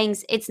own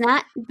bangs, it's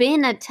not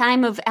been a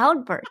time of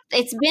outburst.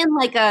 It's been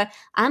like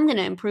I'm going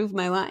to improve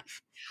my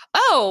life.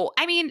 Oh,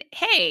 I mean,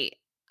 hey,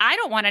 I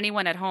don't want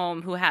anyone at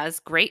home who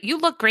has you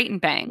look great in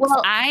bangs.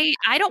 Well, I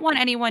don't want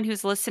anyone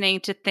who's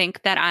listening to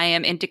think that I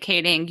am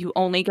indicating you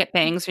only get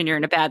bangs when you're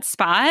in a bad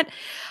spot.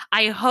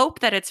 I hope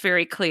that it's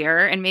very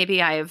clear, and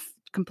maybe I've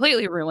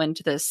completely ruined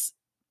this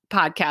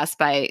podcast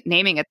by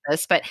naming it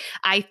this, but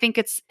I think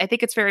it's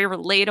very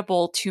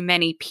relatable to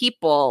many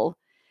people.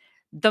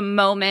 The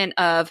moment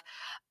of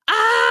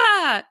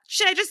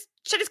should I just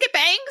get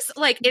bangs?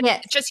 Like it's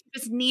yes. just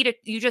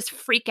you just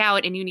freak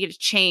out and you need to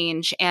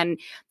change. And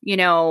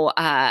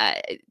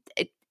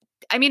it,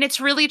 I mean, it's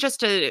really just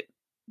the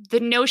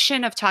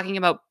notion of talking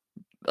about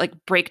like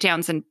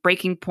breakdowns and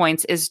breaking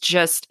points is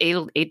just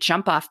a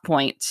jump off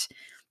point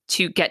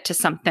to get to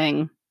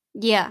something.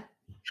 Yeah.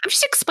 I'm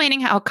just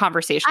explaining how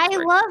conversations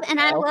work.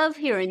 I love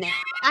hearing that.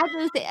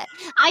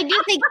 I do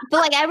think, but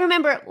like I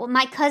remember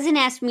my cousin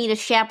asked me to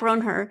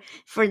chaperone her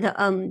for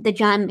the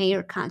John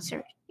Mayer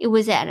concert. It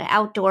was at an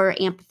outdoor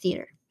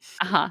amphitheater,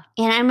 Uh-huh.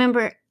 and I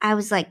remember I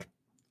was like,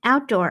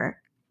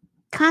 outdoor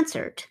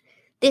concert.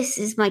 This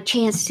is my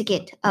chance to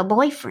get a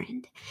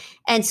boyfriend,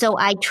 and so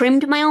I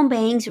trimmed my own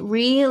bangs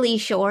really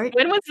short.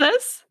 When was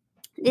this?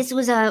 This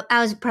was I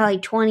was probably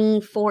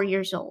 24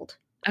 years old.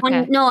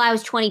 Okay. No, I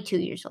was 22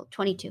 years old,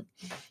 22.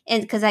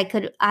 And because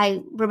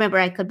I remember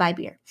I could buy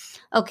beer.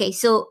 Okay,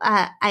 so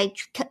I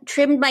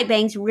trimmed my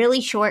bangs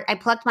really short. I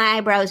plucked my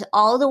eyebrows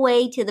all the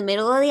way to the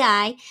middle of the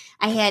eye.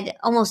 I had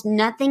almost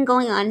nothing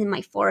going on in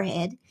my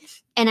forehead.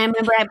 And I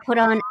remember I put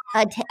on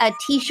a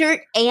t-shirt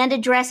and a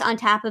dress on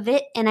top of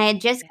it. And I had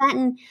just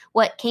gotten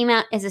what came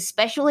out as a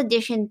special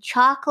edition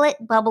chocolate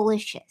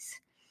bubblicious.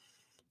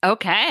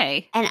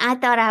 Okay. And I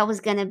thought I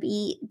was going to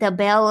be the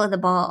belle of the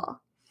ball.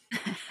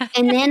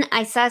 And then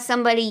I saw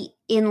somebody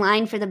in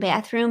line for the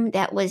bathroom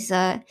that was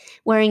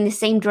wearing the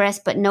same dress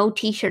but no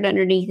t-shirt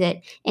underneath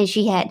it, and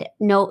she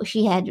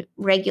had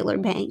regular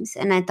bangs,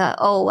 and I thought,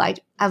 oh,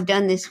 I've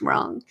done this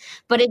wrong.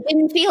 But it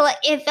didn't feel like,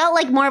 it felt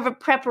like more of a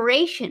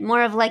preparation,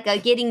 more of like a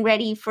getting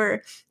ready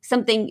for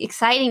something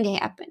exciting to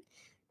happen.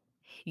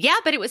 Yeah,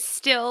 but it was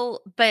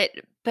still, but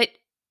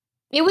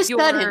It was your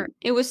sudden.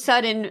 It was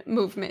sudden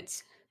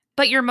movements.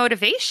 but your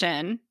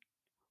motivation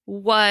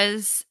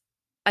was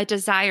a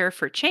desire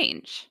for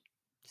change,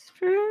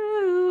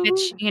 True.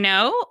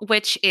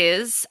 which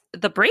is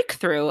the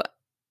breakthrough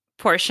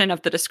portion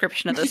of the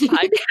description of this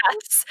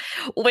podcast,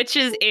 which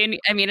is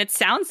I mean, it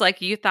sounds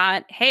like you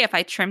thought, hey, if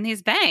I trim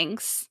these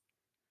bangs,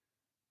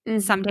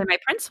 someday my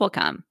prince will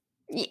come.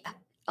 Yeah.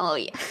 Oh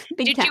yeah.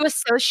 Big Did time. you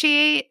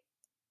associate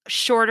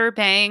shorter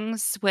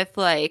bangs with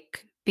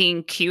like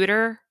being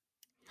cuter?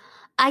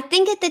 I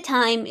think at the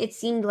time it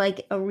seemed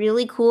like a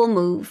really cool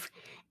move,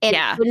 and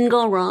Yeah. it couldn't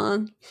go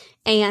wrong.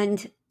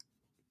 And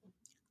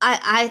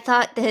I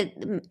thought that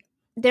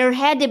there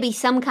had to be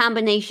some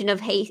combination of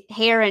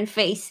hair and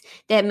face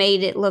that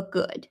made it look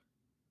good.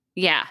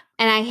 Yeah.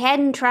 And I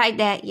hadn't tried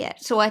that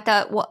yet, so I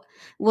thought,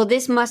 well,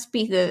 this must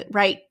be the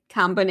right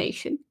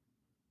combination.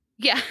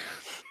 Yeah.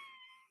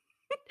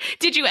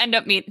 Did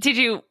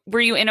you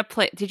were you in a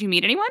place? Did you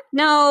meet anyone?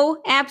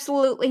 No,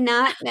 absolutely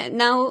not.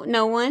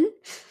 No one.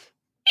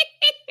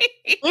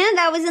 And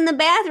I was in the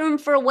bathroom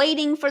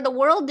waiting for the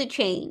world to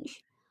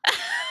change.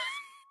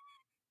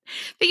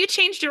 But you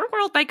changed your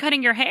world by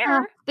cutting your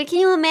hair. But can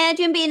you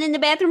imagine being in the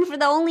bathroom for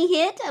the only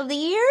hit of the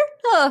year?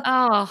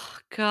 Oh,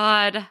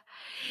 God.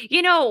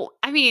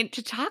 I mean,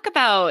 to talk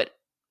about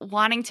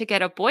wanting to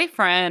get a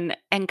boyfriend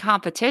and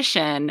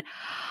competition,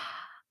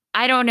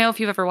 I don't know if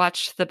you've ever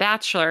watched the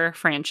Bachelor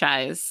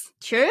franchise.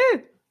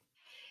 Sure.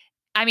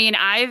 I mean,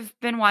 I've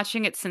been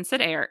watching it since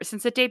it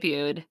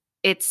debuted.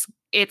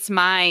 It's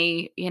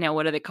my,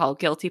 what do they call,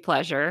 guilty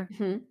pleasure.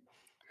 Mm-hmm.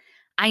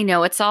 I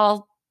know it's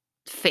all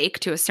fake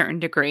to a certain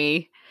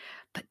degree,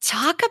 but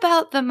talk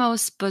about the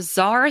most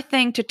bizarre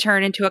thing to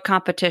turn into a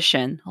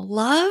competition.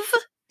 Love?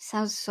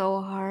 Sounds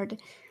so hard.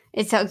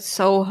 It sounds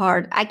so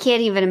hard. I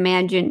can't even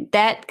imagine.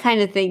 That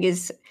kind of thing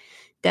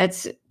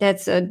that's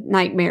a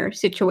nightmare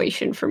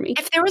situation for me.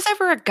 If there was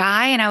ever a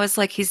guy and I was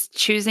like, he's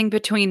choosing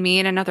between me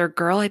and another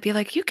girl, I'd be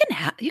like, you can,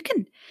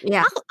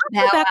 Yeah.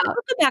 I'll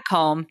go back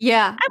home.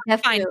 Yeah, I'm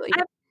fine. definitely.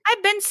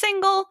 I've been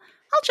single.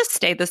 I'll just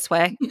stay this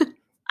way.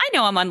 I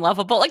know I'm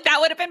unlovable. Like that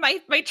would have been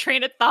my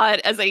train of thought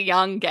as a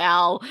young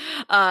gal.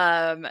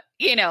 Yeah.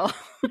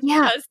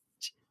 Just,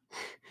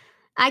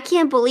 I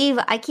can't believe,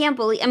 I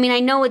mean, I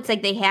know it's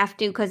like they have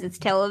to because it's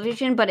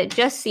television, but it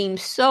just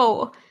seems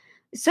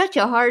such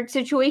a hard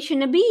situation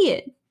to be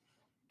in.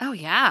 oh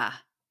yeah.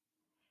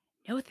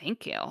 No,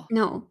 thank you.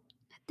 No.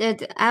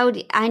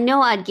 I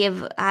know I'd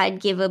give a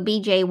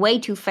BJ way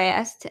too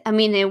fast. I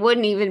mean, it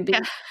wouldn't even be,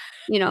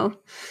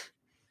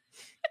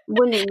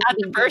 wouldn't even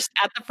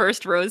at the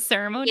first rose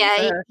ceremony.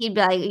 Yeah, he'd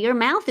be like, "Your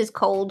mouth is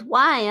cold.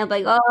 Why?" I'm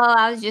like, "Oh,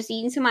 I was just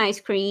eating some ice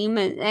cream,"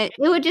 and it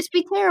would just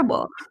be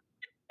terrible.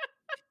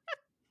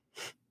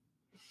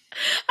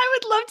 I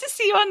would love to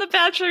see you on The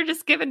Bachelor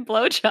just giving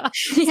blowjobs.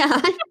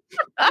 Yeah,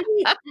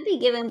 I'd be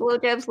giving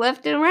blowjobs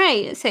left and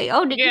right. I say,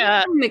 "Oh, did you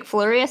have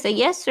McFlurry?" I say,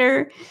 "Yes,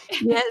 sir.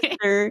 Yes,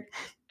 sir."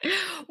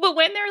 Well,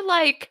 when they're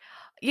like,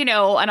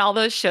 on all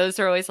those shows,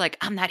 they're always like,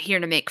 "I'm not here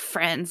to make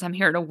friends. I'm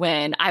here to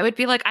win." I would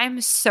be like,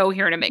 "I'm so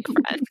here to make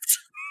friends."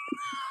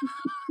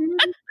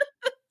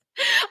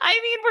 I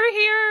mean, we're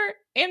here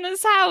in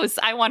this house.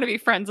 I want to be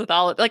friends with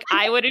all of, like,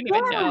 I wouldn't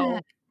even know.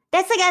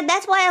 That's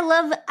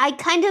why I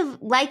kind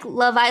of like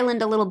Love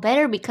Island a little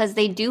better because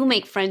they do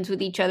make friends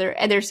with each other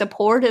and they're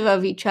supportive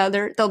of each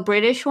other. The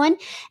British one,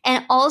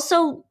 and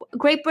also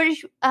Great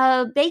British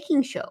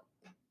Baking Show.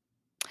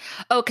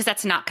 Oh, because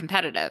that's not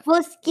competitive.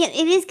 Well,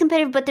 it is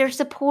competitive, but they're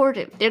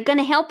supportive. They're going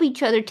to help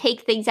each other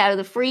take things out of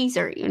the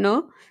freezer,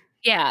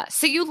 Yeah.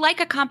 So you like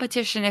a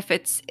competition if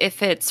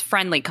it's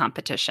friendly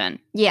competition.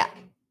 Yeah.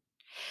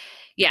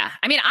 Yeah.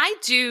 I mean, I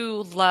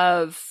do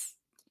love,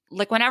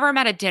 like, whenever I'm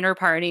at a dinner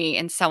party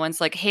and someone's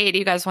like, "Hey, do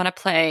you guys want to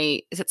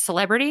play, is it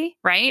Celebrity?"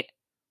 Right?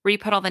 Where you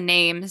put all the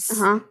names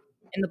in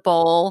the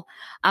bowl.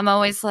 I'm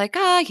always like,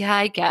 "Oh, yeah,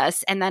 I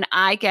guess." And then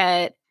I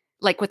get,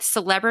 like, with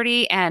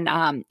Celebrity and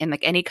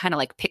like any kind of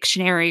like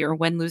Pictionary or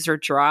Win, Lose, or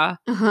Draw,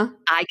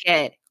 I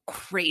get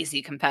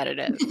crazy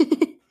competitive.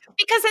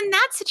 Because in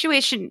that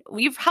situation,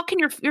 how can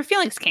your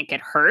feelings can't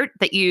get hurt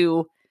that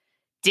you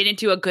didn't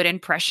do a good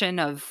impression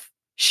of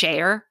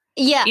Cher?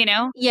 Yeah.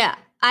 Yeah.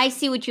 I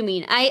see what you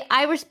mean.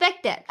 I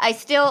respect that. I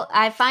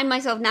find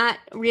myself not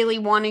really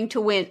wanting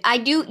to win. I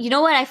do. You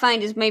know what I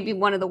find is maybe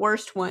one of the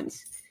worst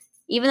ones.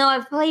 Even though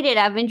I've played it,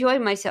 I've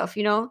enjoyed myself,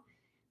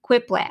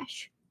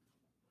 Quiplash.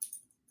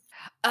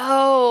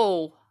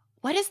 Oh,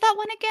 what is that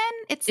one again?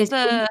 It's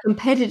the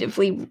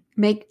competitively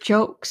make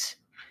jokes.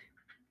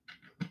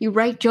 You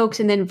write jokes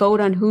and then vote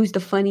on who's the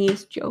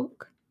funniest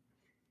joke.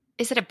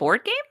 Is it a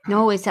board game?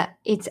 No, it's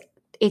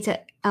a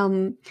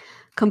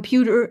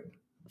computer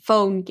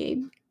phone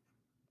game.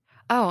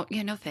 Oh,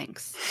 yeah, no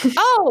thanks.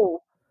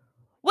 Oh,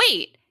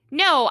 wait.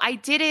 No, I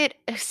did it.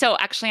 So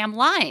actually, I'm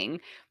lying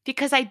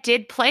because I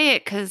did play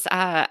it because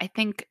I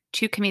think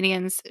two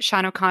comedians,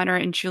 Sean O'Connor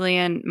and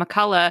Julian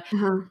McCullough,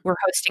 Uh-huh. were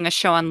hosting a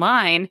show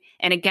online.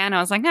 And again, I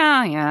was like,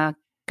 oh, yeah,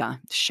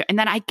 gosh. And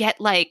then I get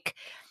like,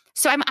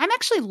 so I'm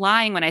actually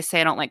lying when I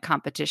say I don't like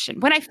competition.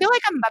 When I feel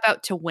like I'm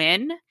about to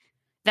win,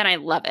 then I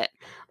love it.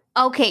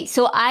 Okay,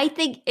 so I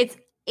think it's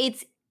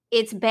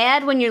it's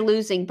bad when you're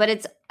losing, but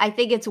it's I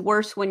think it's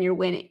worse when you're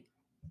winning.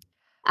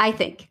 I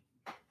think.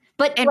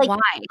 But And like why?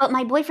 but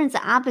my boyfriend's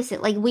the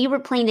opposite. Like we were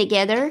playing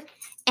together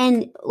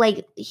and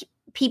like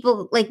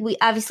people like we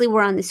obviously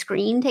were on the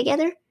screen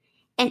together.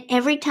 And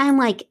every time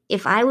like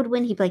if I would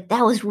win, he'd be like,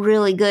 "That was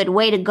really good.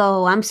 Way to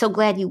go. I'm so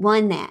glad you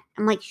won that."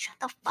 I'm like, "Shut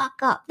the fuck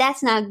up.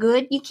 That's not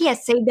good. You can't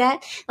say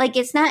that. Like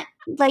it's not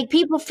like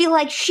people feel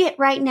like shit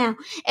right now."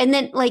 And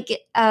then like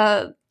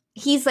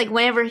he's like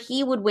whenever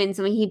he would win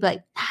something, he'd be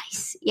like,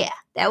 "Nice. Yeah,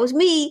 that was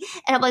me."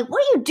 And I'm like,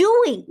 "What are you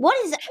doing? What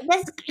is that?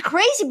 That's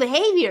crazy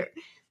behavior."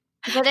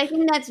 But I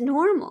think that's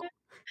normal.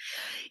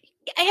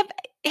 I have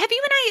you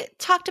and I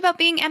talked about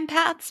being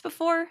empaths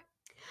before?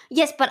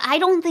 Yes, but I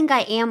don't think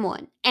I am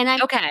one. And I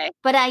Okay.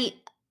 but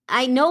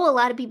I know a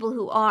lot of people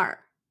who are.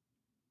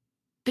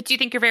 But do you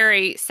think you're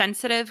very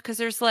sensitive? Because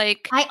there's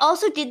like, I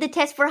also did the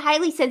test for a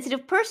highly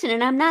sensitive person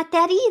and I'm not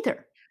that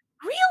either.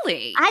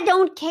 really? I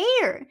don't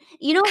care.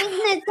 You know, isn't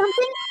that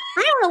something?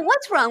 I don't know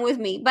what's wrong with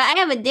me, but I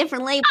have a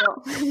different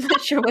label. I'm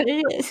not sure what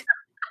it is.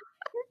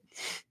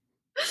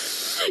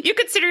 You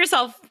consider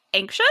yourself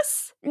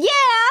anxious? Yeah.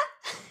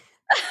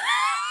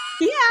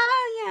 Yeah,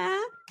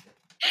 yeah.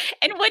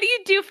 And what do you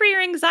do for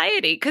your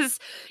anxiety? Because,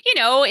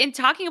 in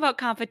talking about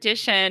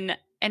competition,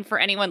 and for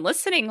anyone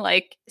listening,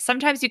 like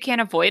sometimes you can't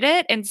avoid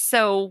it. And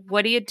so,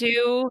 what do you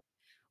do?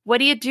 What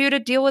do you do to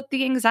deal with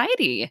the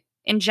anxiety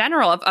in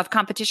general of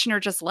competition or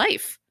just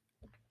life?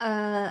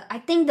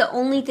 I think the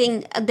only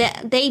thing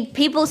that they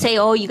people say,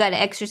 "Oh, you got to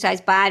exercise,"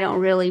 but I don't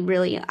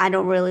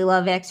really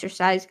love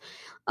exercise.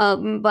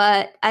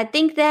 But I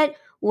think that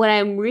what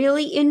I'm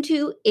really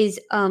into is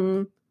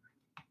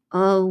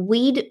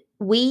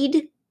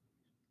weed.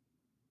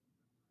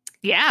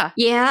 Yeah.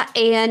 Yeah,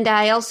 and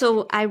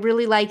I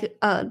really like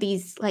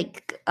these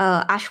like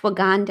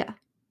ashwagandha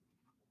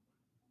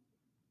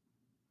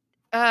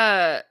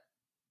Uh,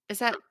 is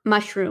that,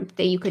 mushroom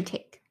that you could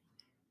take.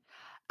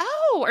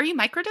 oh, are you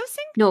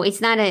microdosing? No,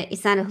 it's not a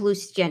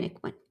hallucinogenic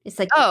one. It's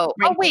like Oh,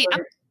 wait.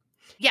 regular.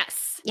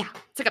 Yes. Yeah,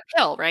 It's like a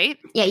pill, right?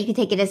 yeah, you can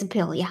take it as a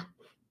pill. Yeah.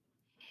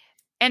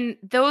 And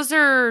those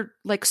are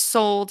like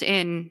sold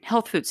in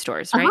health food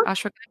stores, Uh right? huh.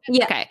 Ashwagandha?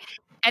 Yeah. Okay.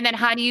 And then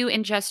how do you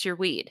ingest your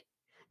weed?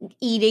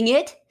 Eating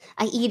it.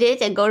 I eat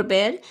it and go to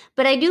bed.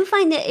 But I do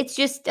find that it's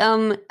just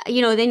then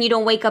you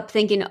don't wake up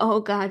thinking, "Oh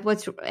God,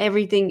 what's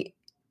everything?"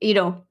 You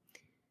know,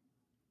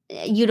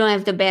 you don't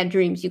have the bad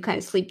dreams. You kind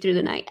of sleep through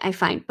the night. I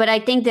find, but I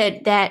think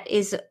that that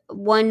is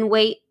one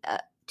way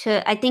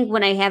to. I think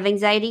when I have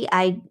anxiety,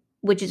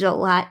 which is a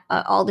lot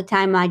all the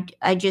time,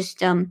 I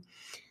just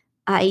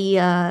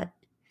I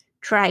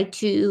try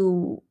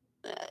to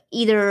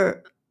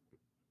either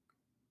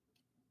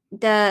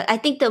the I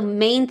think the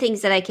main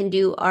things that I can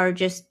do are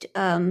just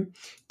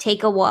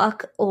take a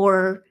walk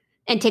or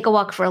and take a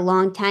walk for a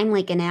long time,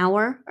 like an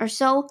hour or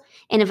so.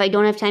 And if I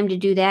don't have time to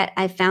do that,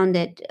 I found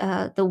that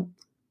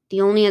the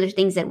only other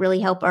things that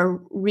really help are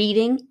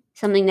reading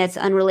something that's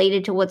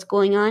unrelated to what's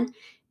going on,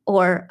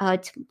 or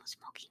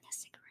smoking a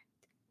cigarette.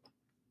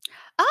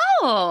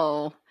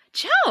 Oh,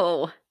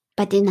 Joe.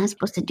 But they're not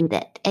supposed to do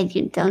that, and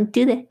you don't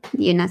do that.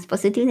 You're not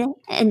supposed to do that,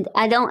 and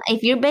I don't.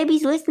 If your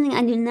baby's listening,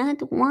 I do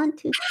not want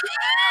to.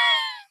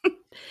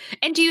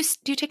 And do you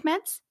take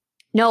meds?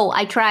 No,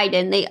 I tried,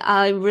 and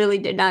I really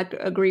did not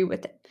agree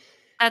with it.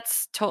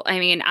 That's I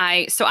mean,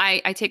 I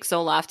take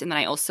Zoloft and then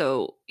I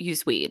also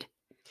use weed.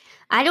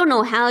 I don't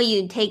know how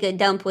you take a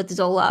dump with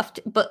Zoloft,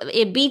 but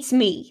it beats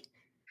me.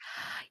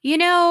 You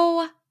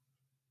know,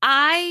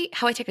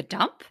 how I take a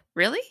dump?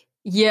 Really?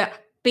 Yeah,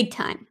 big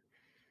time.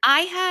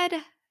 I had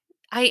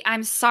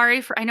I'm sorry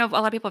for I know a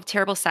lot of people have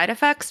terrible side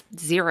effects.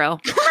 Zero.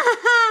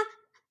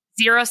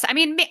 Zero. I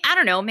mean, I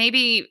don't know,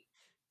 maybe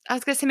I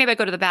was going to say maybe I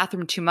go to the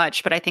bathroom too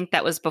much, but I think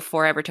that was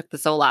before I ever took the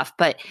Zoloft.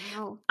 But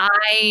Wow.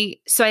 I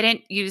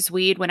didn't use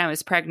weed when I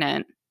was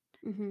pregnant.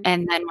 Hmm.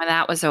 And then when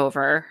that was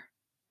over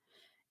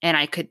and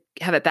I could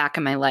have it back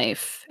in my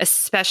life,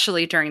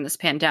 especially during this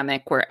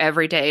pandemic where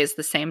every day is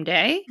the same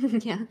day.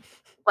 Yeah.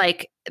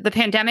 Like the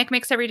pandemic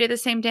makes every day the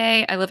same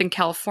day. I live in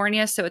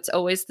California, so it's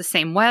always the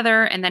same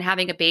weather. And then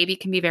having a baby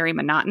can be very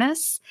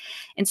monotonous.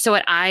 And so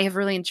what I have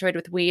really enjoyed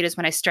with weed is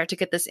when I start to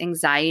get this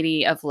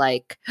anxiety of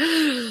like,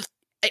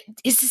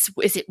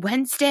 is it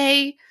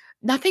Wednesday?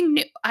 Nothing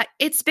new.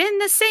 It's been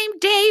the same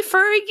day for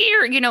a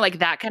year, like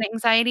that kind of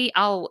anxiety.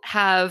 I'll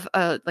have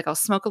I'll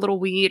smoke a little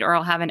weed or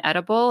I'll have an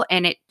edible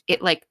and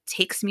it like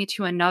takes me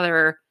to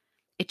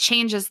it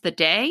changes the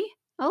day.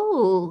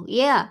 Oh,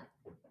 yeah.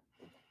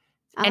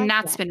 I And like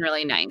that's that. been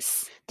really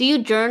nice. Do you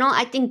journal?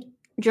 I think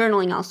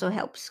journaling also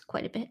helps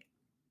quite a bit.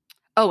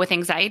 Oh, with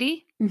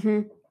anxiety?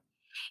 Hmm.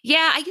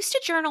 Yeah, I used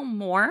to journal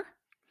more.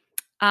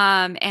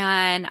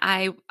 And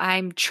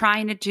I'm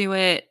trying to do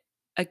it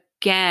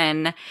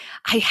again.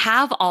 I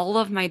have all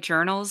of my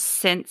journals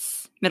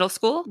since middle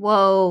school.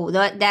 Whoa,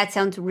 that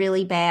sounds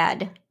really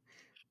bad.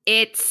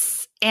 And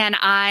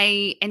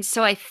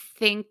so I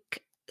think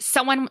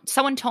someone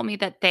told me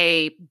that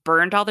they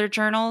burned all their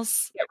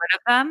journals, get rid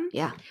of them.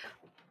 Yeah.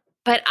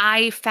 But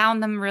I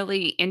found them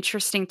really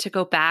interesting to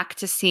go back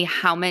to see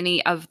how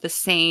many of the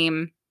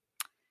same,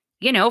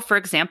 for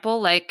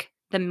example, like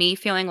the me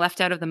feeling left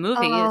out of the movie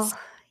Oh,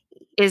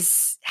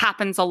 is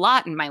happens a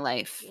lot in my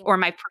life, yeah. or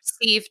my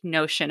perceived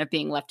notion of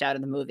being left out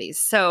of the movies.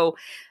 So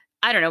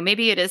I don't know,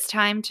 maybe it is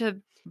time to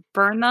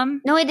burn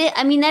them. No, it is.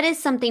 I mean, that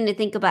is something to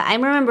think about. I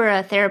remember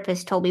a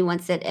therapist told me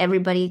once that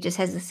everybody just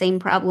has the same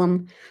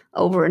problem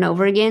over and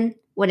over again.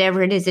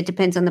 Whatever it is, it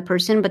depends on the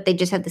person, but they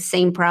just have the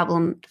same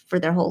problem for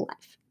their whole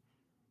life.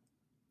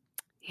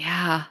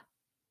 Yeah,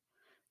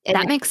 And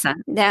that makes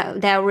sense.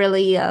 that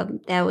really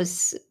that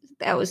was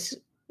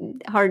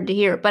hard to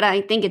hear, but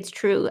I think it's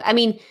true. I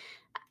mean,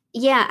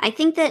 yeah, I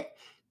think that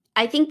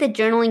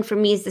journaling for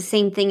me is the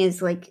same thing as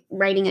like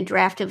writing a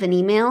draft of an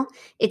email.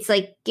 It's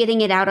like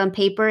getting it out on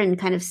paper and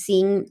kind of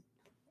seeing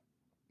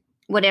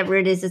whatever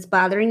it is that's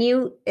bothering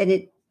you, and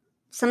it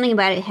something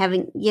about it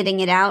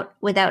getting it out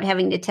without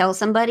having to tell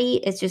somebody.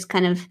 It's just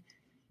kind of,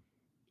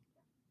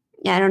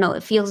 yeah, I don't know.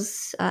 It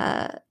feels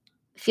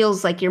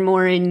like you're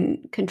more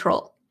in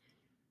control.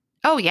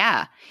 Oh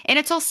yeah. And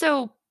it's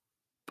also,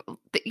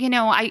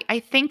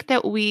 I think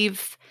that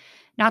we've,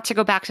 not to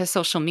go back to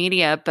social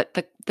media, but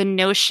the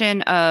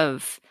notion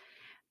of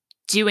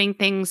doing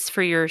things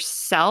for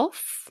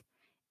yourself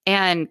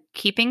and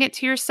keeping it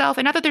to yourself.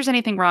 And not that there's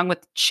anything wrong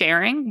with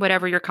sharing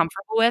whatever you're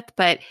comfortable with,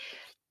 but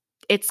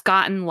it's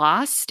gotten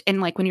lost.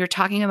 And like when you're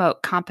talking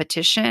about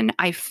competition,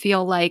 I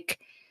feel like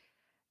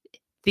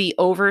the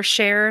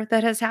overshare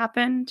that has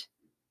happened.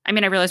 I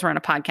mean, I realize we're on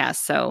a podcast,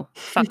 so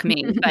fuck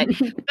me.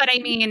 But I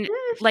mean,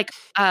 like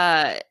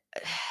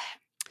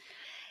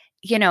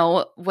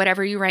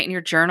whatever you write in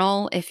your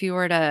journal, if you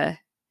were to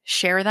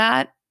share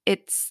that,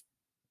 it's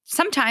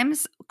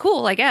sometimes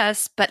cool, I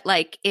guess, but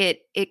like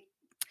it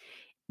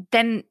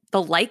then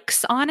the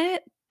likes on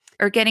it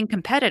are getting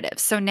competitive.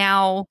 So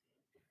now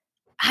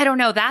I don't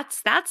know,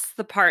 that's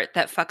the part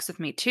that fucks with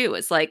me too,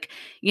 is like,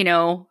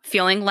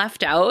 feeling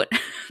left out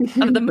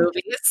of the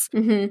movies.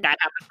 Mhm. That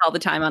happens all the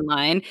time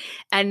online,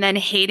 and then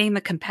hating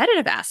the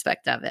competitive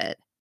aspect of it.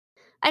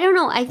 I don't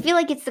know. I feel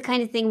like it's the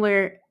kind of thing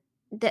where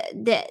the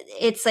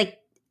it's like,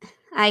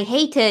 I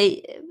hate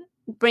to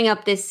bring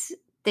up this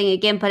thing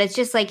again, but it's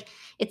just like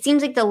it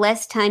seems like the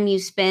less time you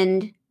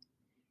spend,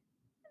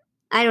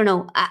 I don't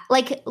know.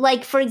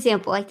 Like for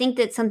example, I think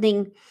that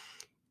something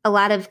a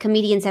lot of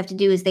comedians have to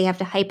do is they have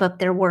to hype up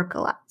their work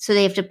a lot. So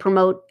they have to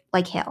promote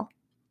like hell.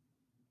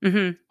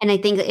 Mhm. And I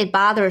think it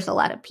bothers a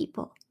lot of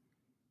people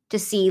to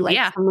see like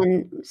Yeah.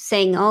 someone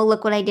saying, "Oh,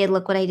 look what I did,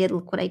 look what I did,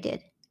 look what I did."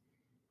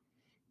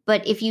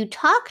 But if you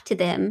talk to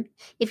them,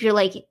 if you're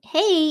like,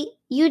 "Hey,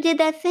 you did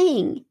that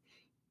thing."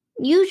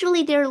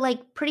 Usually they're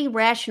like pretty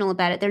rational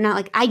about it. They're not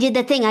like, "I did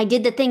the thing, I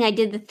did the thing, I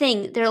did the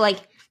thing." They're like,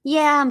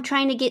 "Yeah, I'm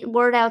trying to get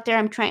word out there.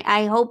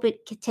 I hope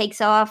it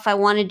takes off. I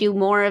want to do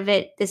more of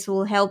it. This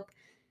will help."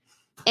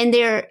 And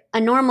they're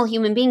a normal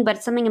human being,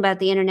 but something about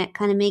the internet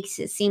kind of makes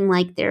it seem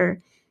like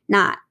they're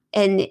not.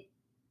 And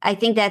I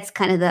think that's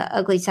kind of the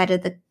ugly side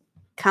of the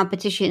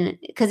competition,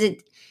 because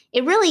it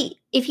really,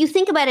 if you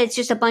think about it, it's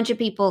just a bunch of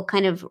people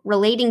kind of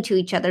relating to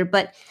each other.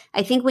 But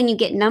I think when you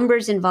get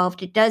numbers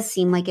involved, it does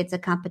seem like it's a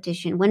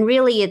competition, when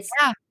really it's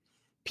Yeah.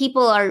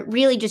 people are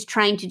really just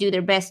trying to do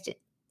their best,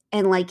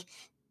 and like,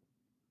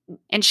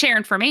 And share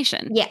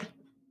information. yeah,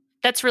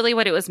 That's really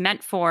what it was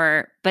meant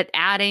for, but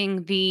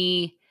adding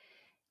the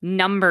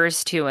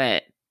numbers to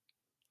it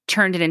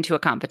turned it into a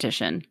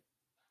competition.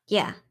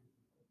 yeah,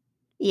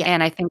 yeah.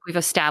 And I think we've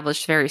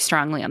established very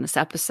strongly on this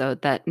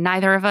episode that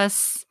neither of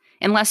us,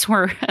 unless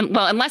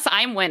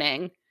I'm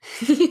winning,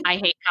 I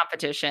hate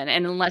competition.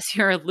 And unless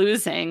you're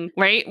losing,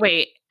 right?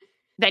 Wait,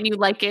 then you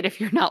like it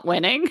if you're not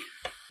winning.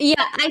 Yeah,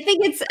 I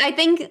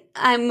think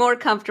I'm more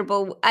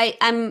comfortable.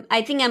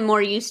 I think I'm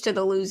more used to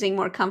the losing,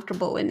 more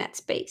comfortable in that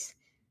space.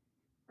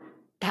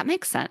 That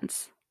makes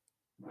sense.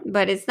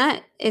 But it's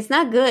not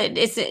good.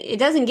 It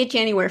doesn't get you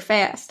anywhere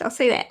fast. I'll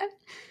say that.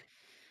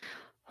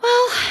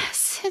 Well,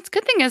 it's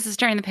good thing is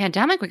during the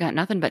pandemic we got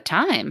nothing but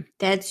time.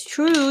 That's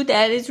true.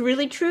 That is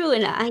really true.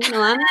 And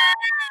I'm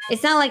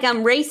it's not like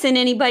I'm racing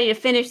anybody to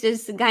finish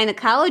this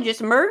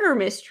gynecologist murder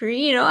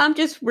mystery. I'm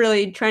just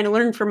really trying to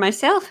learn for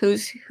myself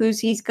who's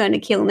he's going to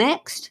kill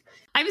next.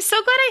 I'm so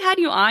glad I had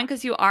you on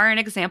because you are an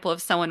example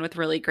of someone with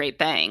really great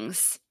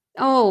bangs.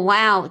 Oh,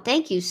 wow.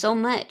 Thank you so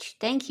much.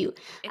 Thank you.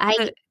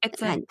 I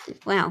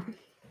Wow.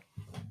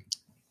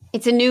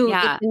 It's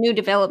yeah, a new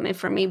development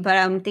for me, but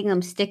I think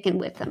I'm sticking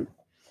with them.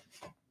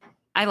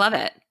 I love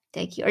it.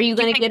 Thank you. Are you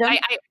Do you going to think get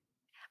them?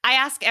 I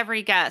ask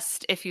every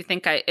guest if you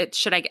think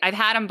I've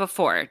had them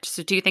before.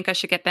 So do you think I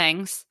should get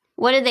bangs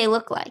What do they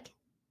look like?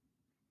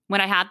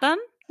 when I had them?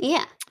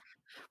 Yeah.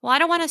 Well, I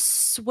don't want to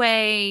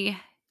sway your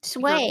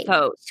Sway.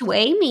 vote,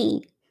 Sway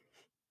me.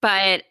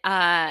 but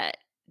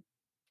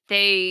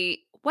they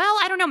Well,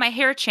 I don't know. My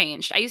hair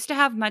changed. I used to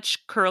have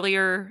much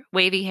curlier,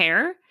 wavy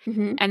hair,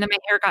 Mm-hmm. and then my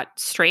hair got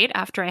straight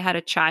after I had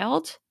a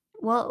child.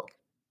 Whoa.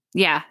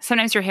 Yeah,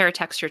 sometimes your hair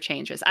texture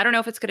changes. I don't know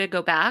if it's going to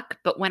go back,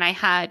 but when I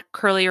had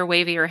curlier,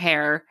 wavier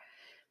hair,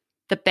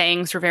 the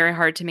bangs were very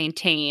hard to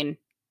maintain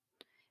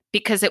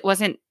because it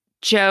wasn't.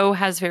 Joe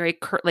has very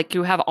like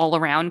you have all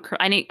around.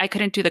 I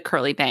couldn't do the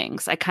curly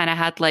bangs. I kind of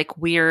had like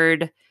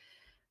weird,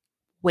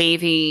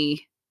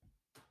 wavy,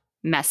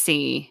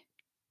 messy,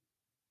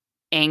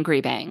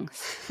 angry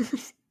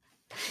bangs.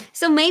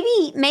 So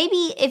maybe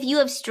if you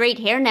have straight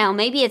hair now,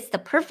 maybe it's the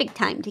perfect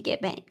time to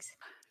get bangs.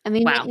 I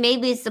mean, Wow.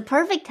 maybe it's the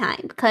perfect time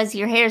because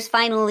your hair's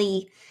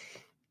finally,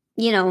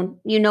 you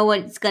know what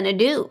it's going to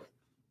do.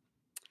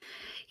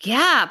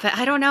 Yeah, but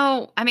I don't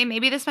know. I mean,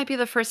 maybe this might be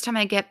the first time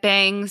I get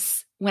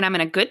bangs when I'm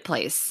in a good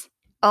place.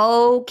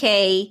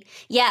 Okay.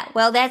 Yeah,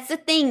 well, that's the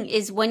thing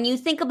is when you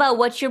think about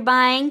what you're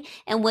buying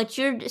and what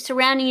you're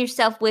surrounding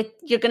yourself with,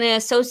 you're going to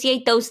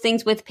associate those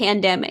things with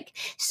pandemic.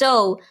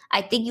 So,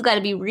 I think you got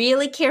to be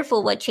really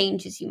careful what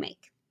changes you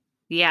make.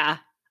 Yeah,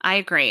 I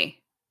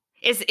agree.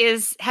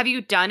 Have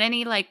you done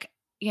any like,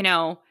 you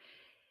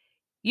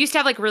used to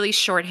have like really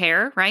short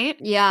hair, right?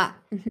 Yeah.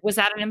 Was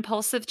that an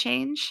impulsive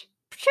change?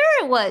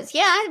 Sure it was.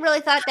 Yeah, I really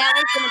thought that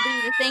was going to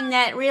be the thing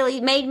that really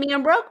made me or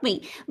broke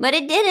me. But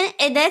it didn't.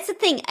 And that's the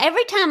thing.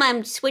 Every time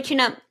I'm switching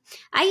up,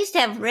 I used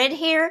to have red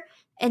hair.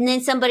 And then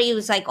somebody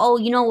was like, oh,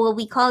 what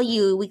we call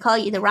you? We call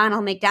you the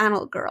Ronald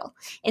McDonald girl.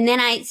 And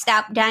then I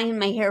stopped dyeing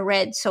my hair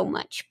red so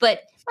much.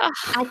 But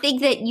I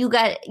think that you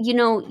got,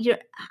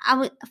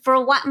 for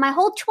a while, my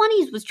whole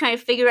 20s was trying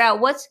to figure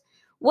out what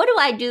do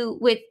I do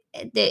with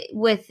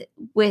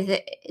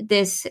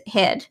this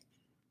head?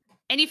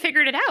 And you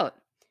figured it out.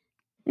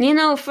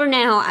 For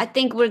now, I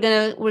think we're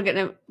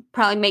gonna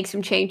probably make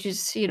some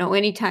changes,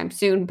 anytime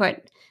soon,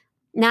 but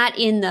not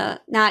in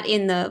the.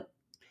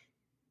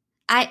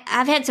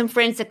 I've had some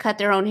friends that cut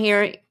their own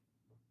hair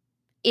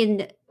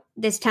in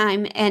this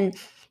time, and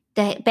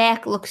the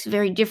back looks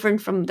very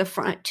different from the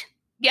front.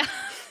 Yeah.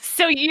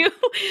 So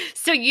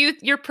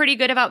you're pretty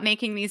good about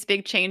making these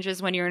big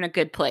changes when you're in a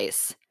good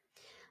place.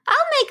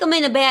 I'll make them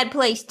in a bad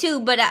place too,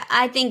 but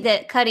I think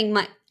that cutting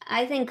my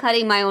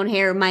own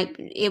hair might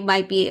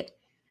be.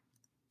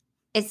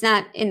 It's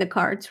not in the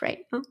cards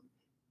right now.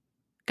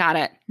 Got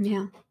it.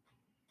 Yeah.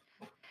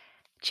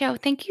 Jo,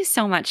 thank you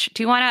so much.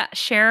 Do you want to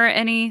share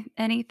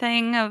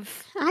anything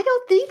of? I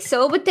don't think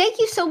so, but thank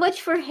you so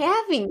much for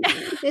having me.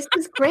 This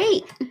is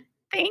great.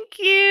 Thank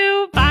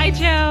you. Bye,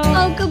 Jo.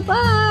 Oh,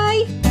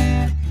 goodbye.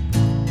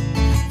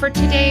 For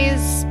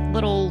today's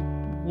little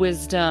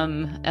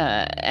wisdom,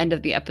 end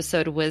of the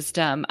episode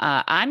wisdom,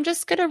 I'm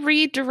just going to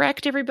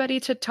redirect everybody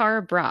to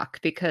Tara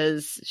Brach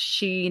because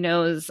she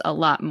knows a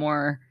lot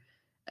more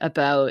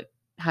about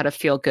how to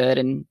feel good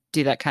and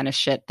do that kind of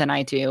shit than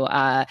I do.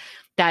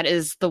 That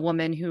is the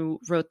woman who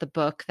wrote the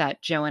book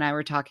that Jo and I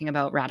were talking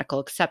about, Radical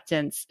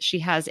Acceptance. She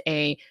has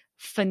a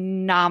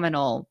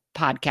phenomenal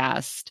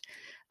podcast.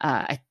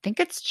 I think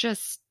it's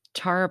just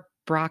Tara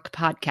Brach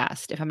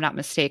Podcast, if I'm not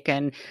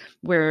mistaken,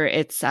 where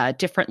it's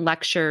different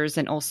lectures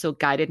and also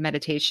guided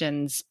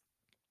meditations.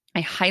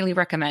 I highly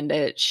recommend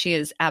it. She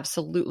is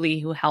absolutely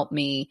who helped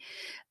me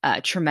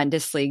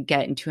tremendously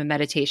get into a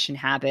meditation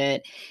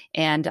habit.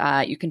 And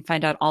you can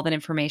find out all that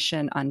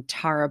information on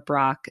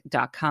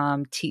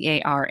tarabrach.com,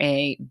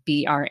 TARABRACH.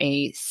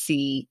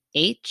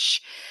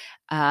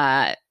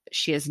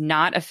 She is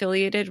not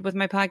affiliated with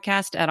my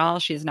podcast at all.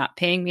 She is not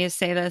paying me to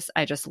say this.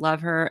 I just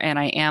love her. And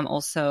I am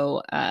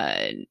also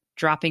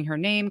dropping her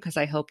name because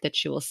I hope that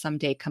she will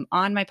someday come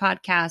on my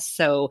podcast.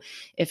 So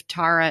if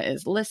Tara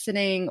is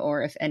listening,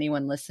 or if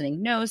anyone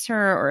listening knows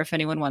her, or if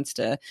anyone wants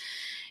to,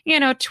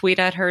 tweet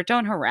at her,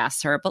 don't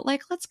harass her, but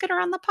let's get her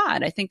on the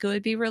pod. I think it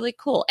would be really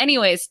cool.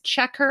 Anyways,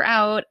 check her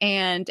out.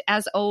 And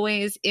as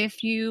always,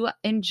 if you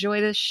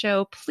enjoy this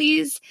show,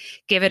 please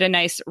give it a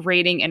nice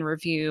rating and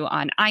review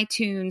on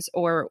iTunes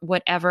or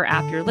whatever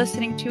app you're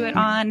listening to it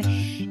on.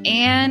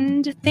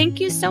 And thank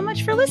you so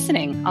much for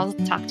listening. I'll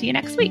talk to you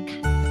next week.